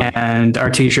 Really? And our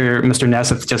teacher, Mr.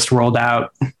 Nesseth, just rolled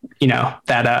out,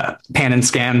 that pan and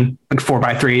scan, like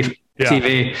 4x3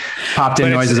 TV, popped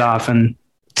in Noises Off. And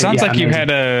sounds like you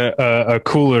had a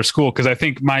cooler school, because I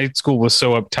think my school was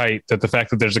so uptight that the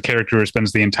fact that there's a character who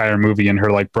spends the entire movie in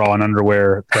her like bra and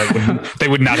underwear, they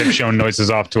would not have shown Noises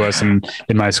Off to us in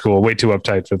my school. Way too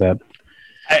uptight for that.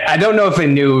 I don't know if they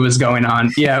knew what was going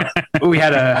on. Yeah, we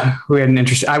had an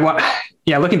interest.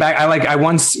 Looking back, I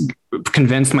once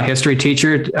convinced my history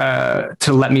teacher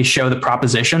to let me show the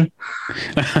proposition,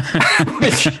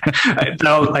 which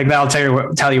that'll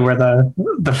tell you where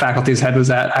the faculty's head was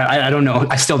at. I don't know.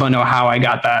 I still don't know how I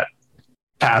got that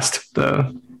past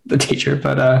the teacher,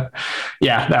 but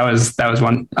that was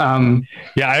one.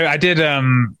 I did.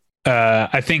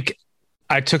 I think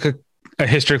I took a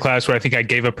history class where I think I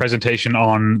gave a presentation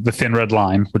on The Thin Red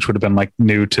Line, which would have been like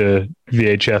new to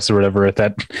VHS or whatever at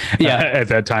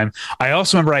that time. I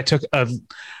also remember I took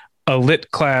a lit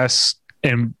class,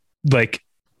 and like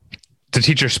the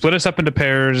teacher split us up into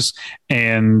pairs,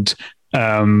 and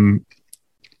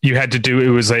you had to do, it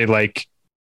was a like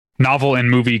novel and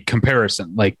movie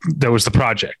comparison. Like that was the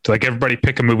project. Like everybody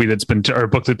pick a movie or a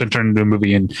book that's been turned into a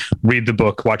movie, and read the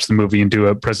book, watch the movie, and do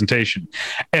a presentation.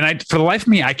 And for the life of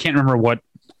me, I can't remember what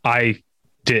I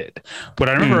did. What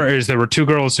I remember is there were two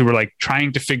girls who were like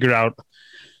trying to figure out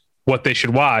what they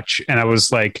should watch. And I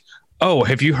was like, oh,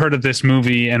 have you heard of this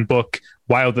movie and book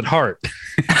Wild at Heart?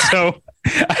 So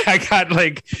I got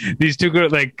like these two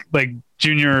girls, like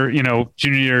junior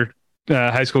year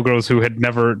high school girls who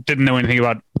didn't know anything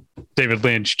about David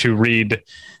Lynch, to read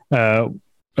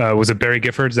was it Barry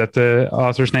Gifford's, that the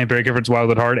author's name, Barry Gifford's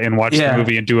Wild at Heart, and watch the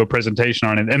movie and do a presentation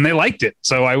on it, and they liked it.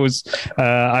 So I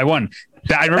won.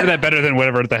 I remember that better than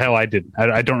whatever the hell I did.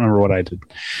 I don't remember what I did.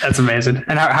 That's amazing.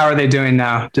 And how are they doing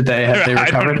now? Have they recovered?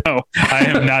 I don't know. I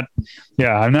am not.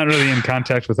 Yeah, I'm not really in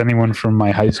contact with anyone from my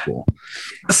high school.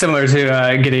 Similar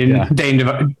to getting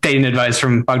dating advice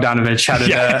from Bogdanovich. How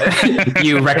did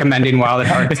you recommending Wild at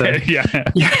Heart?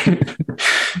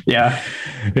 Yeah.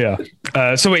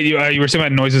 So wait, you were saying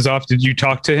about Noises Off. Did you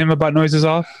talk to him about Noises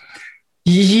Off?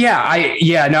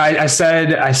 I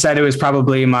said it was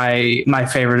probably my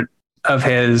favorite of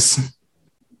his,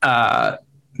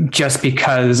 just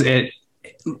because it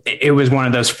was one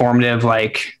of those formative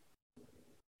like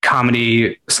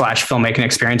comedy / filmmaking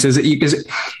experiences. Because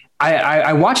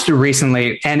I watched it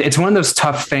recently, and it's one of those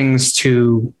tough things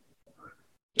to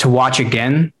watch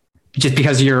again, just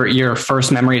because your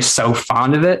first memory is so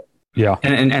fond of it. Yeah.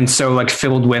 And so like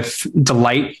filled with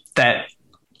delight that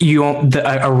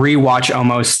a rewatch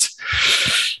almost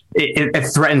it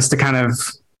threatens to kind of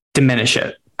diminish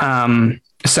it.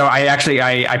 So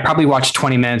I probably watched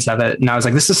 20 minutes of it, and I was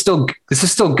like, this is still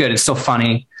good. It's still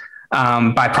funny.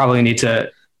 But I probably need to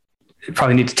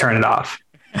turn it off.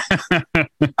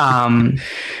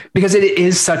 Because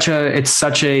it's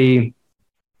such a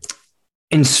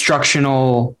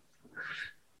instructional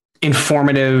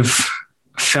informative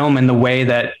film in the way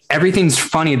that everything's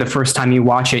funny the first time you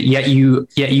watch it, yet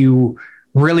you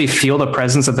really feel the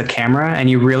presence of the camera and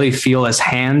you really feel his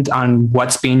hand on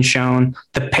what's being shown.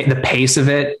 The pace of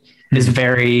it is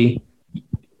very,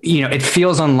 it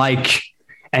feels unlike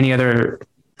any other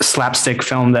slapstick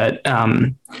film that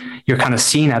you're kind of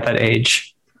seeing at that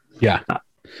age. Yeah.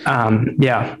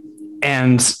 Yeah.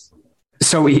 And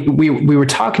so we were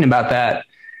talking about that,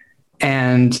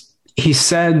 and he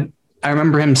said, I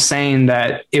remember him saying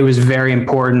that it was very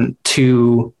important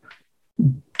to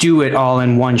do it all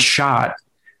in one shot,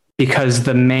 because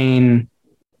the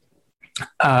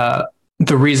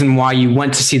reason why you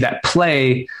went to see that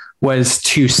play was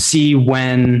to see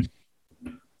when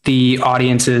the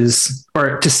audiences,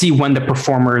 or to see when the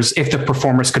performers, if the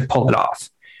performers could pull it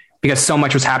off, because so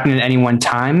much was happening at any one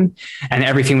time and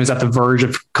everything was at the verge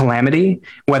of calamity,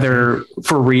 whether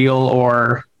for real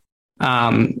or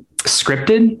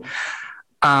scripted.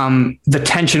 The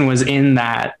tension was in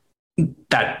that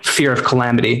fear of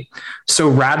calamity. So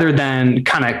rather than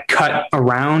kind of cut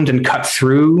around and cut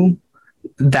through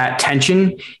that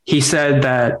tension, he said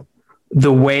that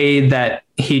the way that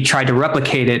he tried to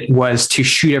replicate it was to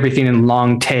shoot everything in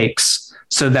long takes,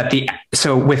 so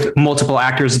with multiple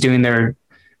actors doing their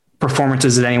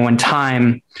performances at any one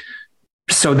time,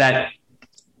 so that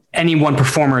any one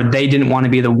performer, they didn't want to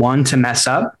be the one to mess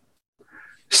up.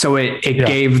 So it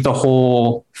gave the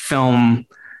whole film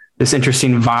this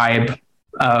interesting vibe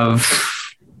of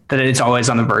that it's always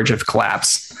on the verge of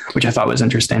collapse, which I thought was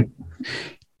interesting.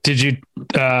 Did you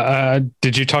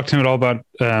talk to him at all about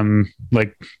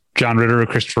like John Ritter or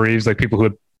Christopher Reeves, like people who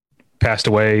had passed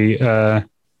away?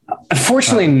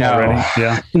 Unfortunately, no. Already?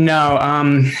 Yeah.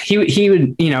 No. He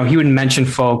would mention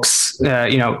folks,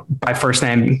 by first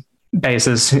name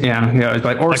basis,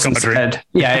 like Orson said,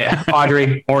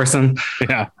 Audrey, Orson,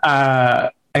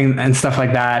 and stuff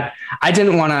like that. I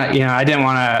didn't want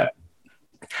to,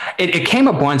 it came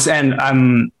up once,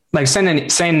 and like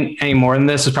saying any more than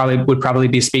this would probably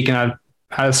be speaking out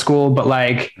of school, but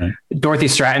like Dorothy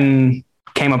Stratton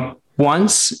came up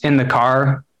once in the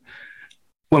car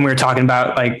when we were talking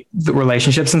about like the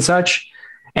relationships and such.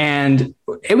 And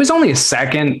it was only a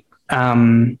second.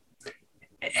 But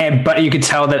you could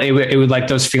tell that it would like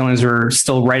those feelings were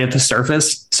still right at the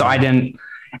surface. So I didn't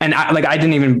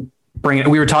even bring it.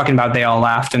 We were talking about They All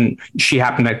Laughed, and she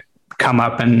happened to come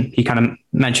up, and he kind of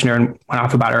mentioned her and went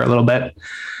off about her a little bit.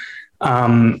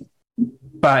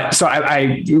 But so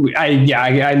I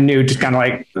knew, just kind of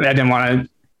like, I didn't want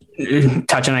to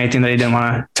touch on anything that he didn't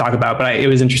want to talk about, but it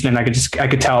was interesting. I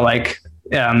could tell like,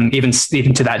 even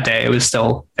to that day, it was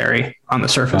still very on the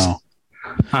surface.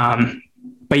 Wow.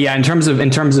 But yeah, in terms of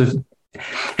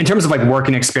like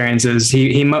working experiences,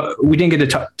 we didn't get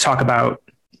to talk about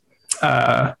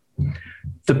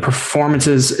the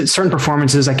performances, certain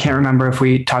performances. I can't remember if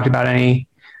we talked about any.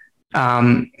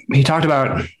 He talked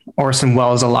about Orson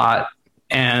Welles a lot,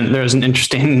 and there's an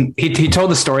interesting. He told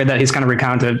the story that he's kind of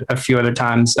recounted a few other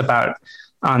times about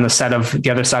on the set of The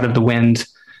Other Side of the Wind,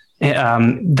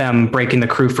 them breaking the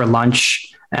crew for lunch,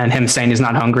 and him saying he's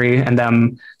not hungry, and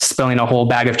them spilling a whole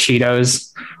bag of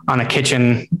Cheetos on a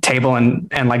kitchen table and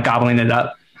like gobbling it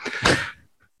up.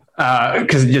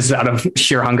 Cause just out of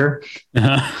sheer hunger.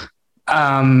 Uh-huh.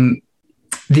 And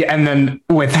then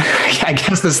with, I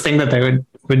guess this thing that they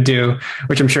would do,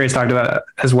 which I'm sure he's talked about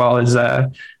as well, is,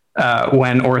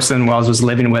 when Orson Welles was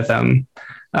living with them,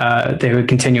 they would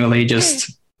continually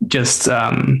just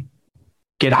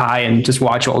get high and just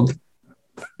watch old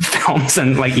films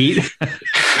and like eat.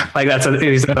 Like that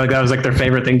was like their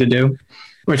favorite thing to do,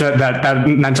 which that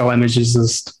mental image is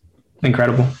just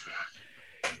incredible.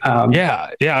 I'm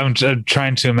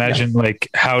trying to imagine like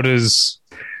how does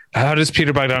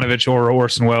Peter Bogdanovich or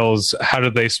Orson Welles, how do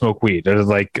they smoke weed? Are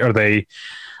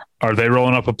they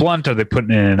rolling up a blunt? Are they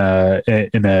putting it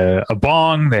in a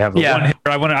bong? They have one here.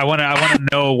 I want to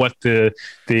know what the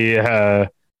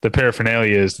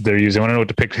paraphernalia is that they're using. I want to know what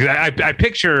to picture. I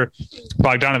picture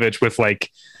Bogdanovich with like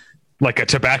a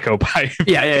tobacco pipe.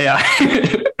 Yeah.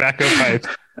 Tobacco pipe.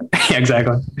 Yeah,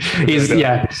 exactly.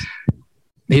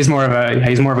 He's more of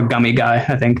a gummy guy,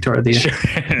 I think, toward the. Sure.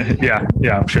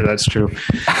 Yeah, I'm sure that's true.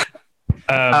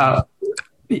 Yeah.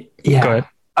 Go ahead.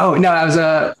 Oh no, I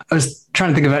was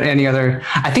trying to think about any other.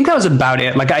 I think that was about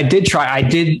it. Like I did try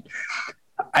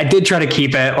to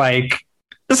keep it like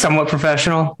somewhat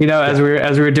professional, as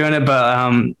we were doing it.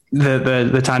 But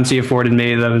the times he afforded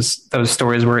me, those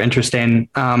stories were interesting.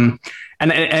 And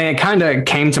it kind of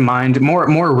came to mind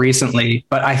more recently.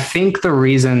 But I think the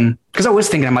reason, because I was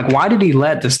thinking, I'm like, why did he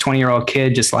let this 20-year-old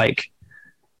kid just like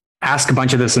ask a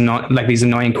bunch of these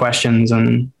annoying questions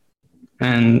and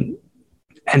and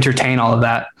entertain all of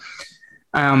that.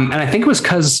 And I think it was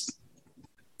because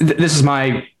this is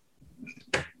my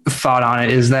thought on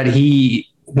it, is that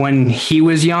when he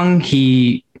was young,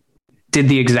 he did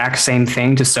the exact same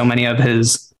thing to so many of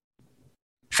his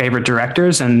favorite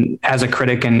directors. And as a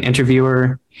critic and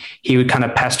interviewer, he would kind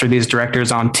of pester these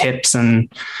directors on tips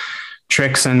and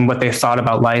tricks and what they thought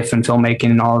about life and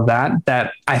filmmaking and all of that,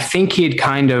 that I think he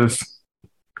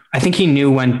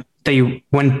knew when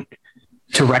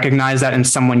to recognize that in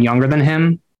someone younger than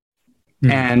him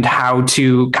and how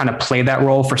to kind of play that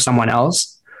role for someone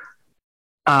else.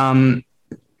 And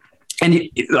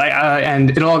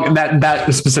it all,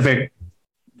 that specific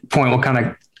point will kind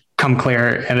of come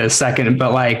clear in a second,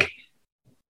 but like,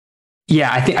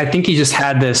 yeah, I think he just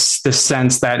had this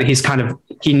sense that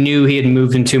he knew he had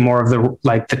moved into more of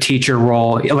the teacher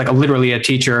role, like literally a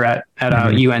teacher at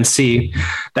UNC,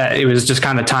 that it was just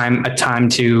kind of a time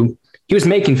to, he was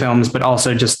making films, but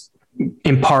also just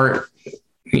impart,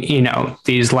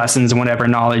 these lessons and whatever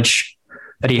knowledge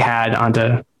that he had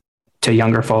to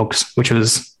younger folks, which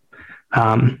was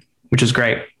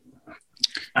great.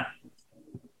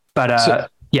 But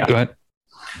yeah, go ahead.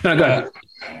 No, go ahead.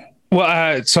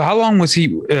 Well, so how long was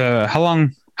he? How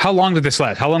long did this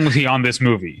last? How long was he on this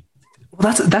movie?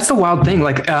 Well, that's the wild thing.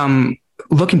 Like,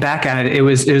 looking back at it, it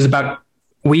was about,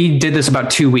 we did this about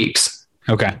 2 weeks.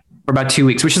 Okay. For about 2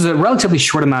 weeks, which is a relatively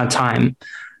short amount of time.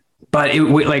 But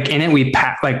we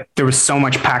packed, like, there was so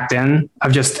much packed in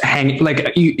of just hanging,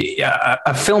 like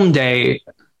a film day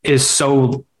is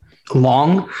so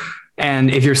long. And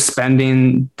if you're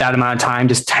spending that amount of time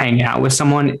just hanging out with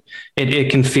someone,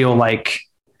 it can feel like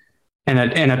an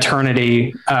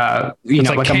eternity, it's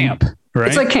like camp, right?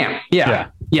 It's like camp. Yeah.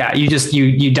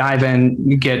 You dive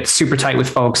in, you get super tight with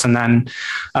folks, and then,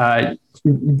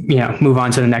 move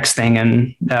on to the next thing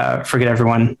and forget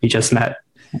everyone you just met.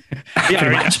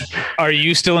 Yeah. Are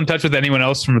you still in touch with anyone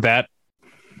else from that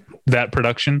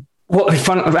production? Well,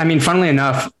 funnily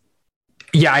enough,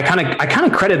 yeah, I kind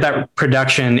of credit that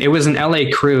production. It was an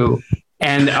LA crew,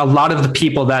 and a lot of the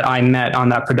people that I met on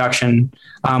that production,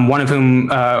 one of whom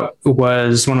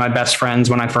was one of my best friends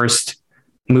when I first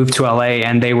moved to LA,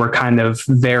 and they were kind of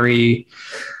they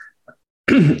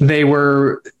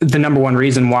were the number one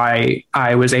reason why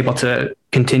I was able to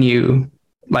continue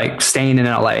like staying in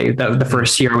LA. The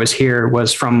first year I was here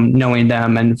was from knowing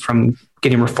them and from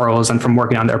getting referrals and from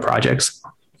working on their projects.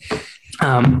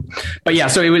 But yeah,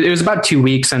 so it was about 2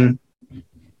 weeks, and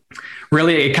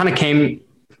really it kind of came,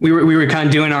 we were kind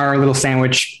of doing our little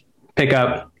sandwich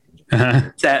pickup,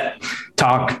 set,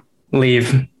 talk,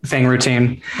 leave thing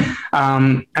routine.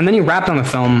 And then he wrapped on the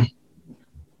film,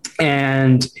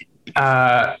 and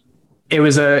it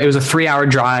was a 3-hour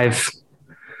drive.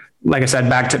 Like I said,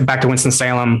 back to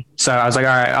Winston-Salem. So I was like,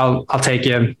 all right, I'll take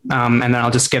you. And then I'll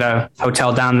just get a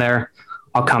hotel down there.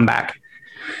 I'll come back.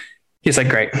 He's like,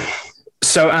 great.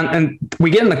 So, and we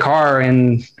get in the car,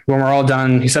 and when we're all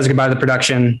done, he says goodbye to the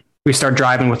production. We start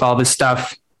driving with all this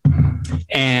stuff.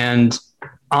 And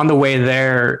on the way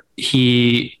there,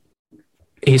 he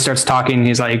starts talking.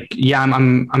 He's like, yeah,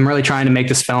 I'm really trying to make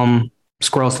this film,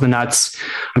 Squirrels to the Nuts.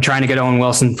 I'm trying to get Owen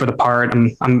Wilson for the part.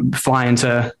 I'm flying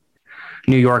to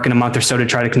New York in a month or so to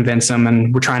try to convince him,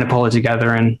 and we're trying to pull it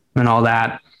together and all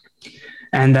that.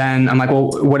 And then I'm like, well,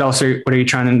 what other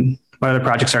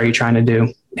projects are you trying to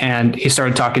do? And he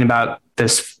started talking about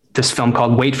this film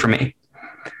called Wait for Me,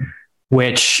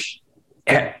 which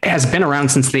has been around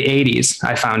since the 80s.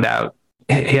 I found out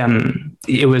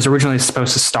it was originally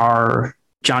supposed to star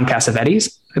John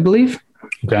Cassavetes, I believe.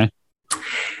 Okay.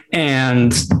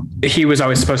 And he was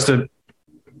always supposed to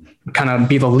kind of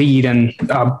be the lead and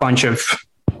a bunch of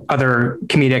other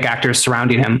comedic actors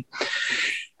surrounding him.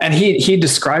 And he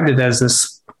described it as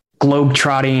this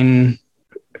globe-trotting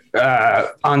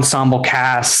ensemble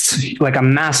cast, like a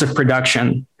massive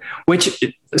production, which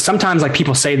sometimes like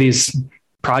people say these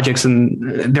projects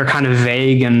and they're kind of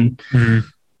vague and,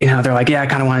 they're like, yeah, I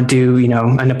kind of want to do,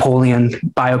 a Napoleon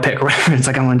biopic or whatever. It's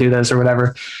like, I want to do this or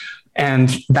whatever. And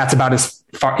that's about as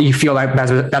far, you feel like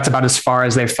that's about as far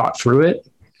as they've thought through it.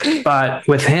 But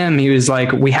with him, he was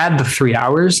like, we had the 3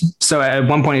 hours. So at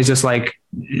one point he's just like,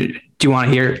 do you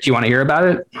want to hear about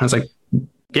it? I was like,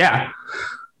 yeah.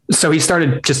 So he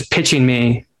started just pitching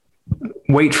me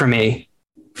Wait for Me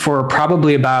for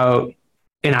probably about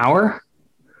an hour,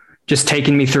 just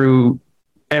taking me through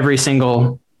every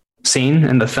single scene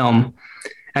in the film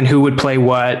and who would play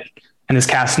what and his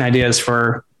casting ideas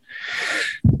for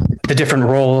the different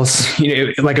roles.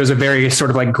 Like it was a very sort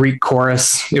of like Greek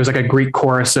chorus. It was like a Greek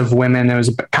chorus of women. It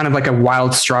was kind of like a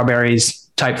Wild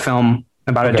Strawberries type film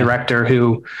about a director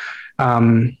who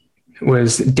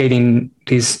was dating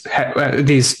these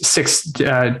 6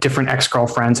 different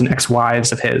ex-girlfriends and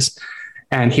ex-wives of his.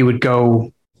 And he would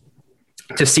go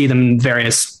to see them in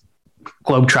various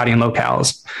globetrotting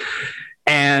locales.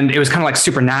 And it was kind of like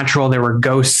supernatural. There were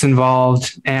ghosts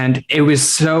involved. And it was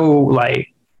so like,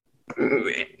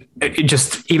 it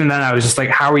just, even then I was just like,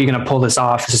 how are you going to pull this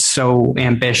off? This is so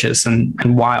ambitious and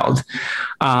wild.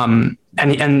 And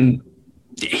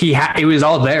it was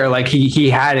all there. Like he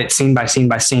had it scene by scene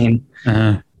by scene.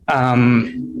 Uh-huh.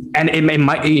 And it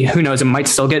might, who knows, it might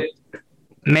still get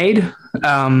made.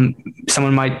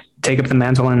 Someone might take up the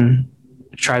mantle and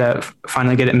try to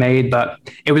finally get it made, but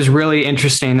it was really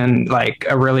interesting and like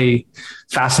a really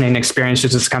fascinating experience.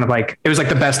 It's just kind of like, it was like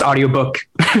the best audiobook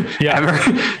ever,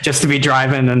 just to be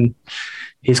driving and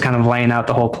he's kind of laying out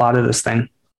the whole plot of this thing.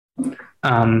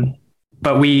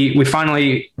 But we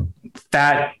finally,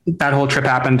 that whole trip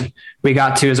happened. We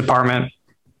got to his apartment,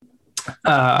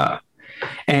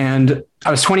 and I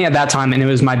was 20 at that time, and it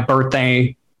was my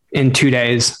birthday in 2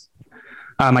 days,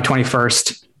 my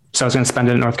 21st. So I was going to spend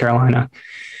it in North Carolina.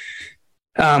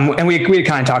 And we had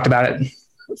kind of talked about it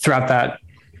throughout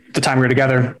the time we were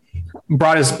together.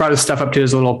 Brought his stuff up to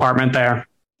his little apartment there,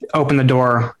 opened the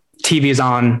door, TV's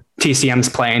on, TCM's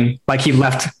playing. Like I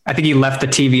think he left the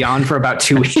TV on for about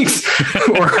 2 weeks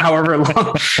or however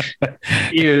long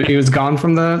he was gone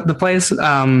from the place.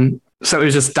 So it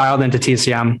was just dialed into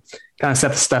TCM, kind of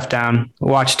set the stuff down,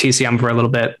 watched TCM for a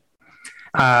little bit.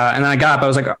 And then I got up, I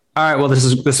was like, all right, well,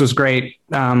 this was great.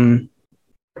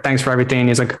 Thanks for everything.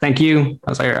 He's like, thank you. I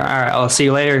was like, all right, I'll see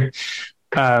you later.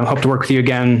 Hope to work with you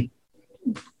again.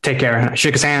 Take care. And I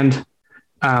shook his hand,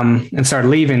 and started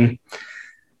leaving.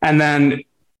 And then,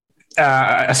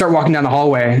 I start walking down the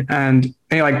hallway and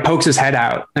he like pokes his head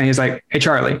out and he's like, hey,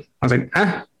 Charlie. I was like,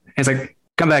 huh? He's like,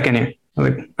 come back in here. I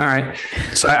was like, all right.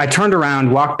 So I turned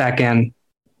around, walked back in.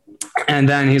 And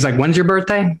then he's like, when's your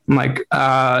birthday? I'm like,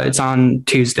 it's on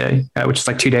Tuesday, which is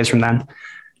like 2 days from then.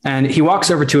 And he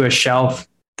walks over to a shelf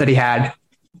that he had,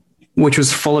 which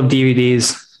was full of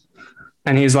DVDs.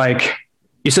 And he's like,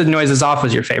 you said Noises Off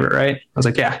was your favorite, right? I was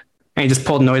like, yeah. And he just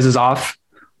pulled Noises Off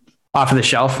of the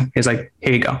shelf. He's like,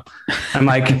 here you go. I'm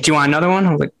like, do you want another one?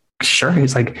 I was like, sure.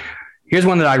 He's like, here's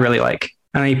one that I really like.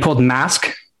 And then he pulled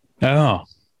Mask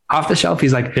off the shelf.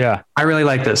 He's like, yeah, I really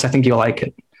like this. I think you'll like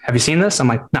it. Have you seen this? I'm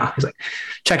like, no. He's like,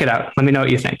 check it out. Let me know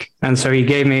what you think. And so he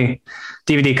gave me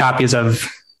DVD copies of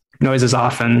Noises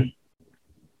Off and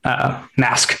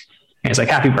Mask. And he's like,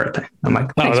 happy birthday. I'm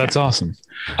like, oh, that's awesome.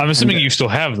 I'm assuming you still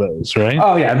have those, right?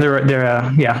 Oh yeah.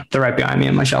 They're right behind me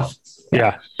on my shelf.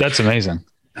 Yeah. That's amazing.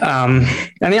 And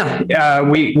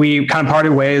we kind of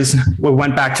parted ways. We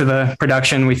went back to the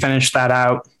production. We finished that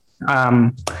out.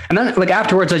 And then like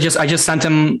afterwards, I just sent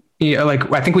him,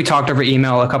 I think we talked over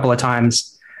email a couple of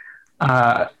times.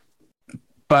 And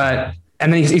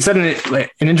then he said an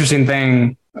interesting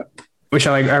thing, which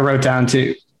I wrote down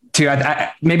too.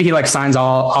 Maybe he like signs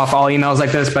off all emails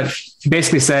like this, but he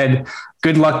basically said,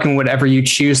 good luck in whatever you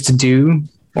choose to do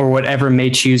or whatever may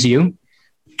choose you.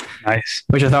 Nice.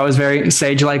 Which I thought was very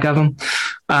sage-like of him.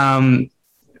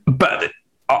 But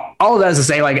all of that is to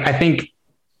say, like, I think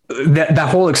that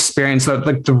whole experience,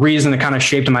 like the reason it kind of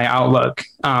shaped my outlook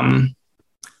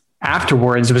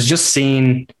afterwards was just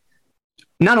seeing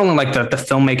not only like the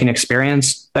filmmaking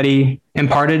experience that he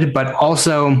imparted, but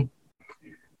also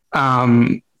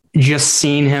just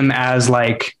seeing him as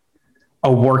like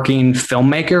a working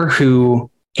filmmaker who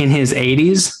in his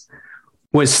 80s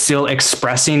was still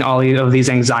expressing all of these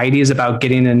anxieties about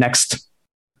getting the next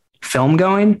film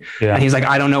going. Yeah. And he's like,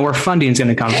 I don't know where funding is going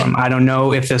to come from. I don't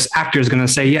know if this actor is going to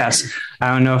say yes. I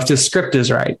don't know if this script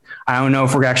is right. I don't know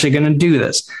if we're actually going to do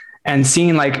this. And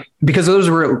seeing like, because those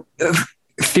were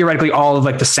theoretically all of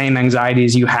like the same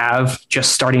anxieties you have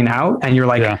just starting out. And you're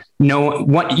like,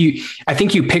 I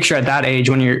think you picture at that age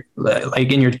when you're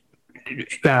like in your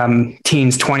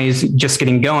teens, 20s, just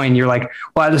getting going, you're like,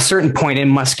 well, at a certain point it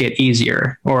must get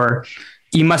easier, or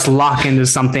you must lock into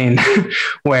something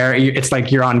where it's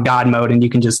like you're on God mode and you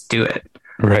can just do it.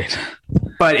 Right.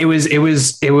 But it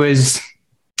was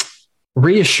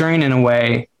reassuring in a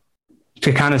way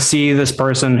to kind of see this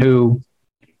person who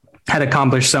had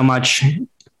accomplished so much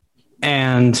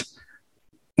and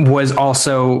was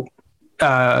also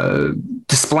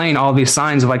displaying all these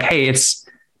signs of like, hey, it's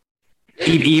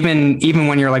even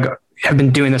when you're like, have been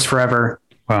doing this forever.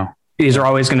 Wow. These are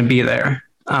always going to be there.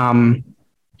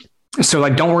 So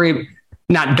like, don't worry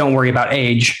about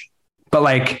age, but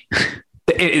like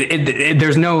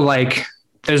there's no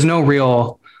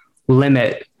real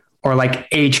limit or like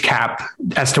age cap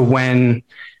as to when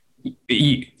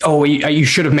you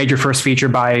should have made your first feature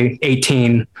by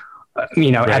 18.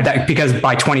 at that, because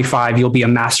by 25, you'll be a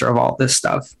master of all this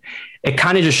stuff. It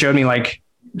kind of just showed me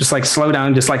just slow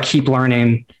down, just keep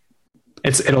learning.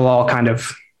 It'll all kind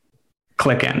of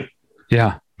click in.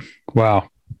 Yeah. Wow.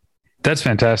 That's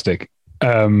fantastic.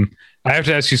 I have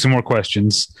to ask you some more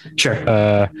questions. Sure.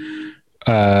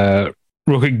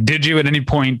 Real quick, did you at any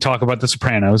point talk about The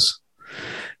Sopranos?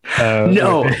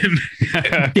 No,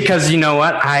 because you know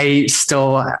what?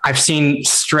 I've seen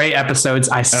stray episodes.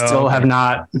 I still have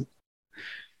not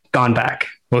gone back.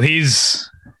 Well, Lorraine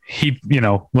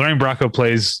Bracco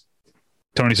plays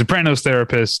Tony Soprano's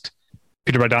therapist.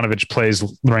 Peter Bogdanovich plays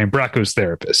Lorraine Bracco's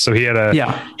therapist. So he had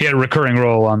a recurring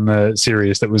role on the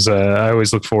series that was, I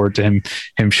always look forward to him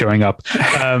showing up.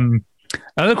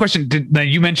 Another question. Now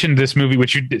you mentioned this movie,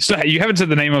 which you haven't said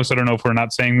the name of, so I don't know if we're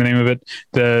not saying the name of it.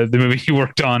 The movie you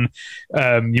worked on.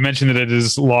 You mentioned that it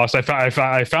is lost. I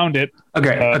found it.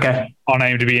 Okay. On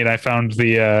IMDb, and I found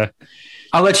the.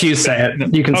 I'll let you say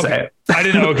it. You can say it. I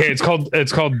didn't know. Okay,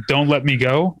 it's called "Don't Let Me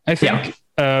Go," I think.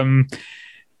 Yeah.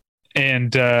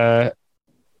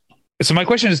 So my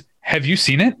question is, have you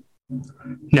seen it?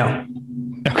 No.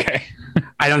 Okay.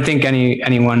 I don't think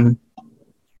anyone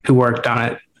who worked on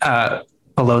it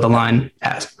below the line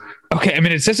has. Okay. I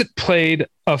mean, it says it played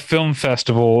a film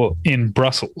festival in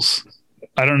Brussels.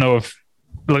 I don't know if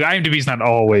IMDb is not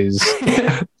always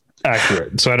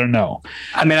accurate, so I don't know.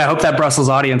 I mean, I hope that Brussels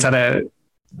audience had an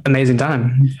amazing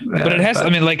time. But it has,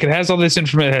 it has all this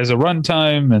information. It has a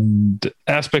runtime and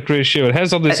aspect ratio. It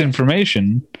has all this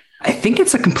information. I think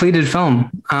it's a completed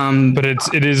film. But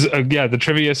it is the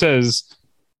trivia says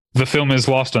the film is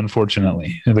lost,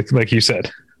 unfortunately, like you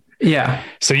said. Yeah.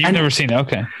 So you've never seen it.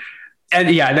 Okay. And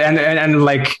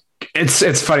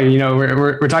it's funny,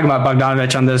 we're talking about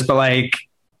Bogdanovich on this, but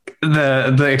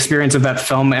the experience of that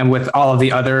film and with all of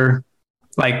the other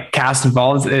cast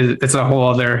involved, it's a whole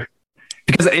other,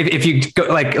 because if you go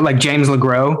like James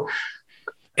LeGros,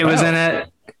 it was in it.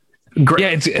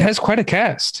 It has quite a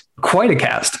cast.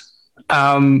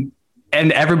 And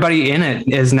everybody in it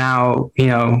is now,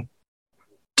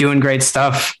 doing great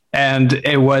stuff. And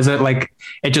it wasn't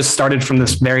it just started from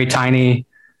this very tiny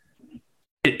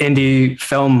indie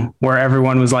film where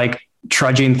everyone was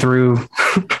trudging through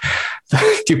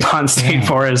the DuPont State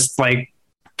Forest,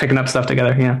 picking up stuff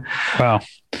together. Yeah. Wow.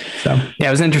 So yeah,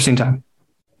 it was an interesting time.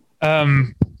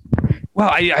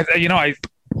 Well,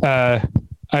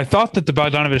 I thought that the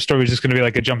Bogdanovich story was just going to be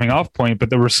a jumping off point, but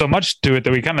there was so much to it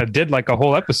that we kind of did a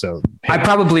whole episode. I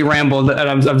probably rambled, and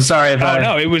I'm sorry if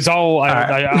no, it was all,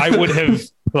 I would have,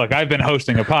 look, I've been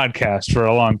hosting a podcast for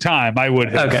a long time. I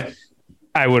would have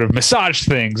massaged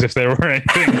things if there were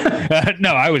anything.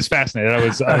 No, I was fascinated. I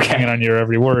was hanging on your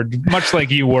every word, much like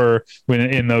you were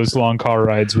in those long car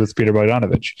rides with Peter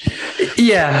Bogdanovich.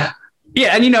 Yeah.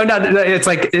 Yeah. And, it's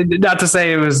not to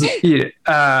say it was,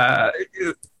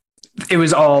 it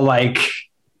was all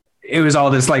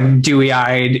this dewy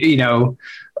eyed,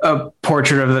 a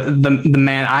portrait of the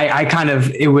man. I kind of,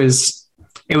 it was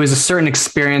a certain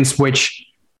experience, which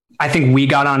I think we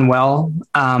got on well.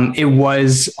 It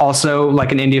was also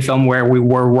an indie film where we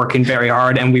were working very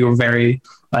hard and we were very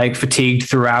fatigued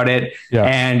throughout it. Yeah.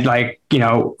 And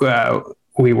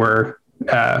we were,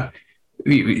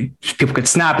 people could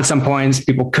snap at some points,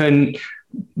 people couldn't,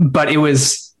 but it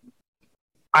was,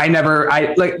 I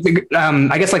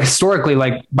guess historically,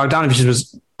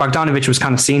 Bogdanovich was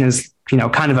kind of seen as,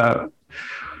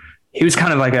 he was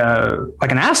kind of like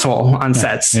an asshole on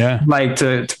sets,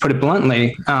 to put it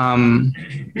bluntly. So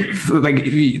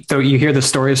you hear the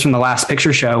stories from the Last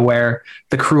Picture Show where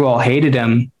the crew all hated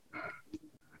him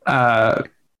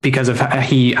because of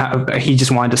he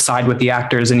just wanted to side with the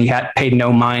actors and he had paid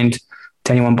no mind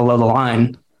to anyone below the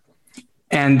line.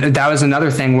 And that was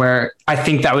another thing where I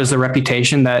think that was the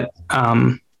reputation that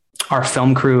our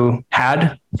film crew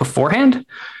had beforehand.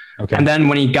 Okay. And then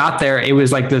when he got there, it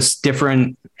was this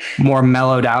different, more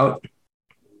mellowed out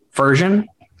version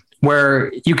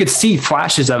where you could see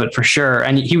flashes of it for sure.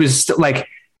 And he was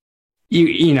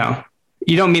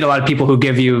you don't meet a lot of people who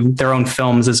give you their own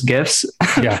films as gifts.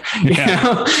 Yeah.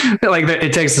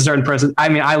 It takes a certain person. I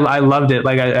mean, I loved it.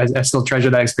 I still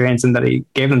treasure that experience and that he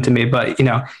gave them to me, but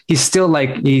he was still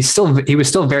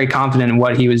very confident in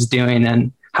what he was doing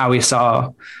and how he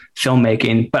saw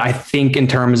filmmaking. But I think in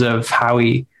terms of how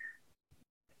he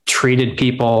treated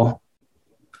people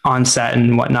on set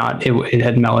and whatnot, it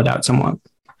had mellowed out somewhat.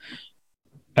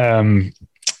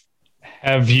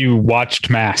 Have you watched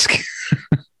Mask?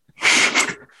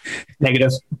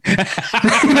 Negative.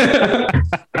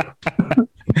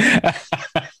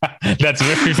 That's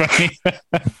very funny.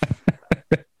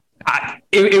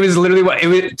 It was literally what it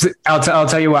was. I'll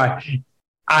tell you why.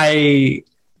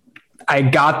 I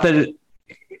got the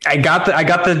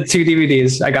two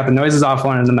DVDs. I got the Noises Off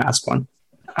one and the Mask one.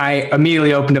 I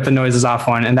immediately opened up the Noises Off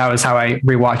one, and that was how I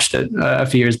rewatched it a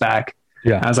few years back.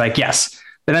 Yeah. I was like, yes.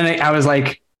 But then I was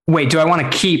like, wait, do I want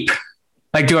to keep,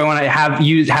 like, do I want to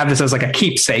have this as like a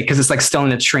keepsake? Cause it's like still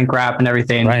in its shrink wrap and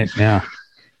everything. Right. Yeah.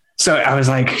 So I was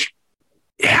like,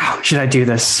 yeah, should I do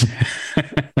this?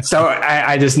 So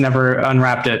I just never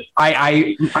unwrapped it.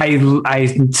 I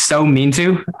so mean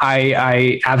to,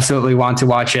 I absolutely want to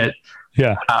watch it.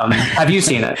 Yeah. Have you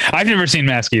seen it? I've never seen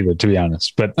Mask either, to be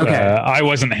honest, but okay. I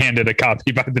wasn't handed a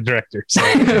copy by the director. So.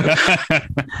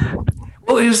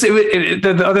 Well,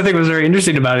 the other thing that was very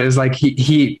interesting about it is like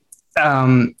he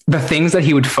the things that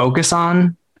he would focus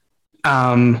on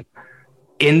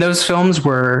in those films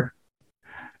were,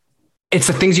 it's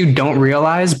the things you don't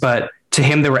realize, but to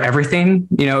him, they were everything,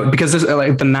 you know, because there's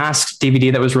like the Mask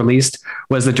DVD that was released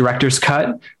was the director's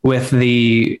cut with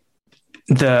the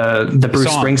Bruce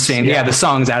songs. Springsteen. Yeah. The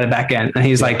songs added back in. And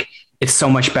he's like, it's so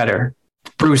much better.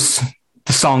 Bruce,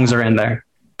 the songs are in there.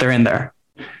 They're in there.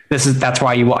 That's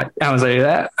why you watch. I was like,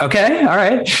 okay, all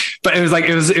right. But it was like,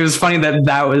 it was funny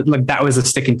that was a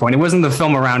sticking point. It wasn't the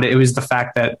film around it. It was the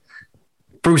fact that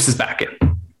Bruce is back in.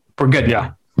 We're good.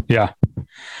 Yeah. Yeah.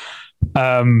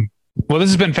 Well, this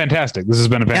has been fantastic. This has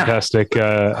been a fantastic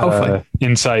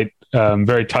insight.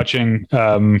 Very touching.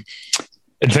 And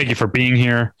thank you for being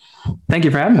here. Thank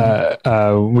you for having me.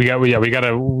 We got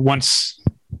to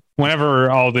whenever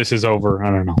all this is over,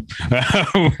 I don't know,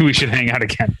 we should hang out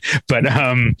again, but,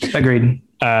 agreed.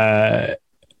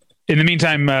 In the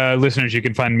meantime, listeners, you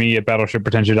can find me at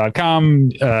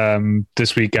battleshippretension.com.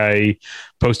 This week, I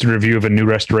posted a review of a new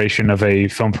restoration of a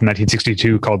film from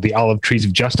 1962 called The Olive Trees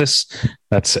of Justice.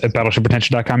 That's at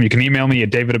battleshippretension.com. You can email me at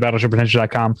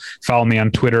david@battleshippretension.com. Follow me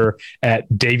on Twitter at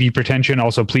davypretension.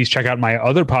 Also, please check out my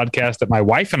other podcast that my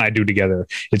wife and I do together.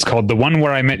 It's called The One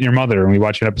Where I Met Your Mother, and we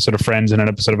watch an episode of Friends and an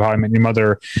episode of How I Met Your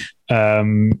Mother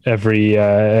every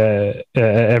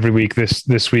week.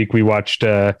 This week, we watched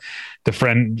the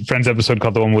Friends episode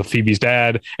called The One with Phoebe's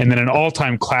Dad, and then an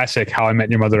all-time classic How I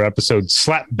Met Your Mother episode,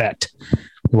 Slap Bet.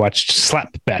 We watched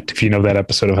Slap Bet, if you know that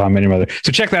episode of How I Met Your Mother.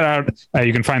 So check that out.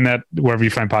 You can find that wherever you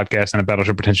find podcasts and at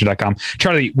battleshippretension.com.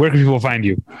 Charlie, where can people find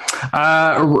you?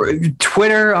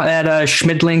 Twitter at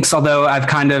Schmidlinks, although I've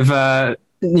kind of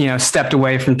stepped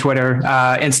away from Twitter.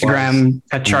 Instagram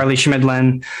at Charlie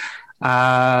Schmidlin.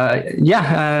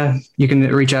 You can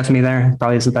reach out to me there.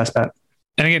 Probably is the best bet.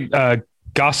 And again,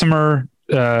 Gossamer,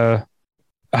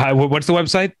 what's the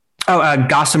website?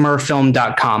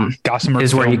 gossamerfilm.com. Gossamer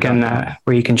is where you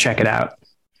can check it out.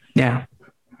 Yeah.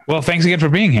 Well, thanks again for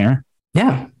being here.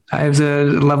 Yeah, it was a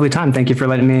lovely time. Thank you for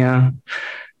letting me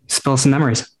spill some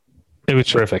memories. It was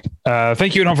terrific.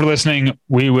 Thank you, everyone, for listening.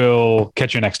 We will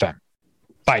catch you next time.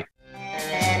 Bye.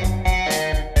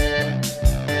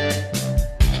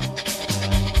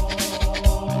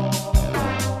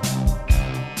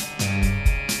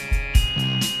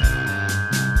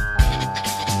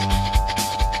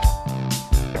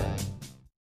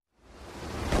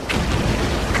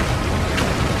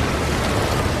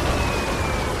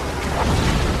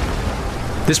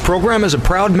 This program is a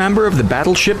proud member of the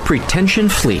Battleship Pretension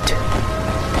Fleet.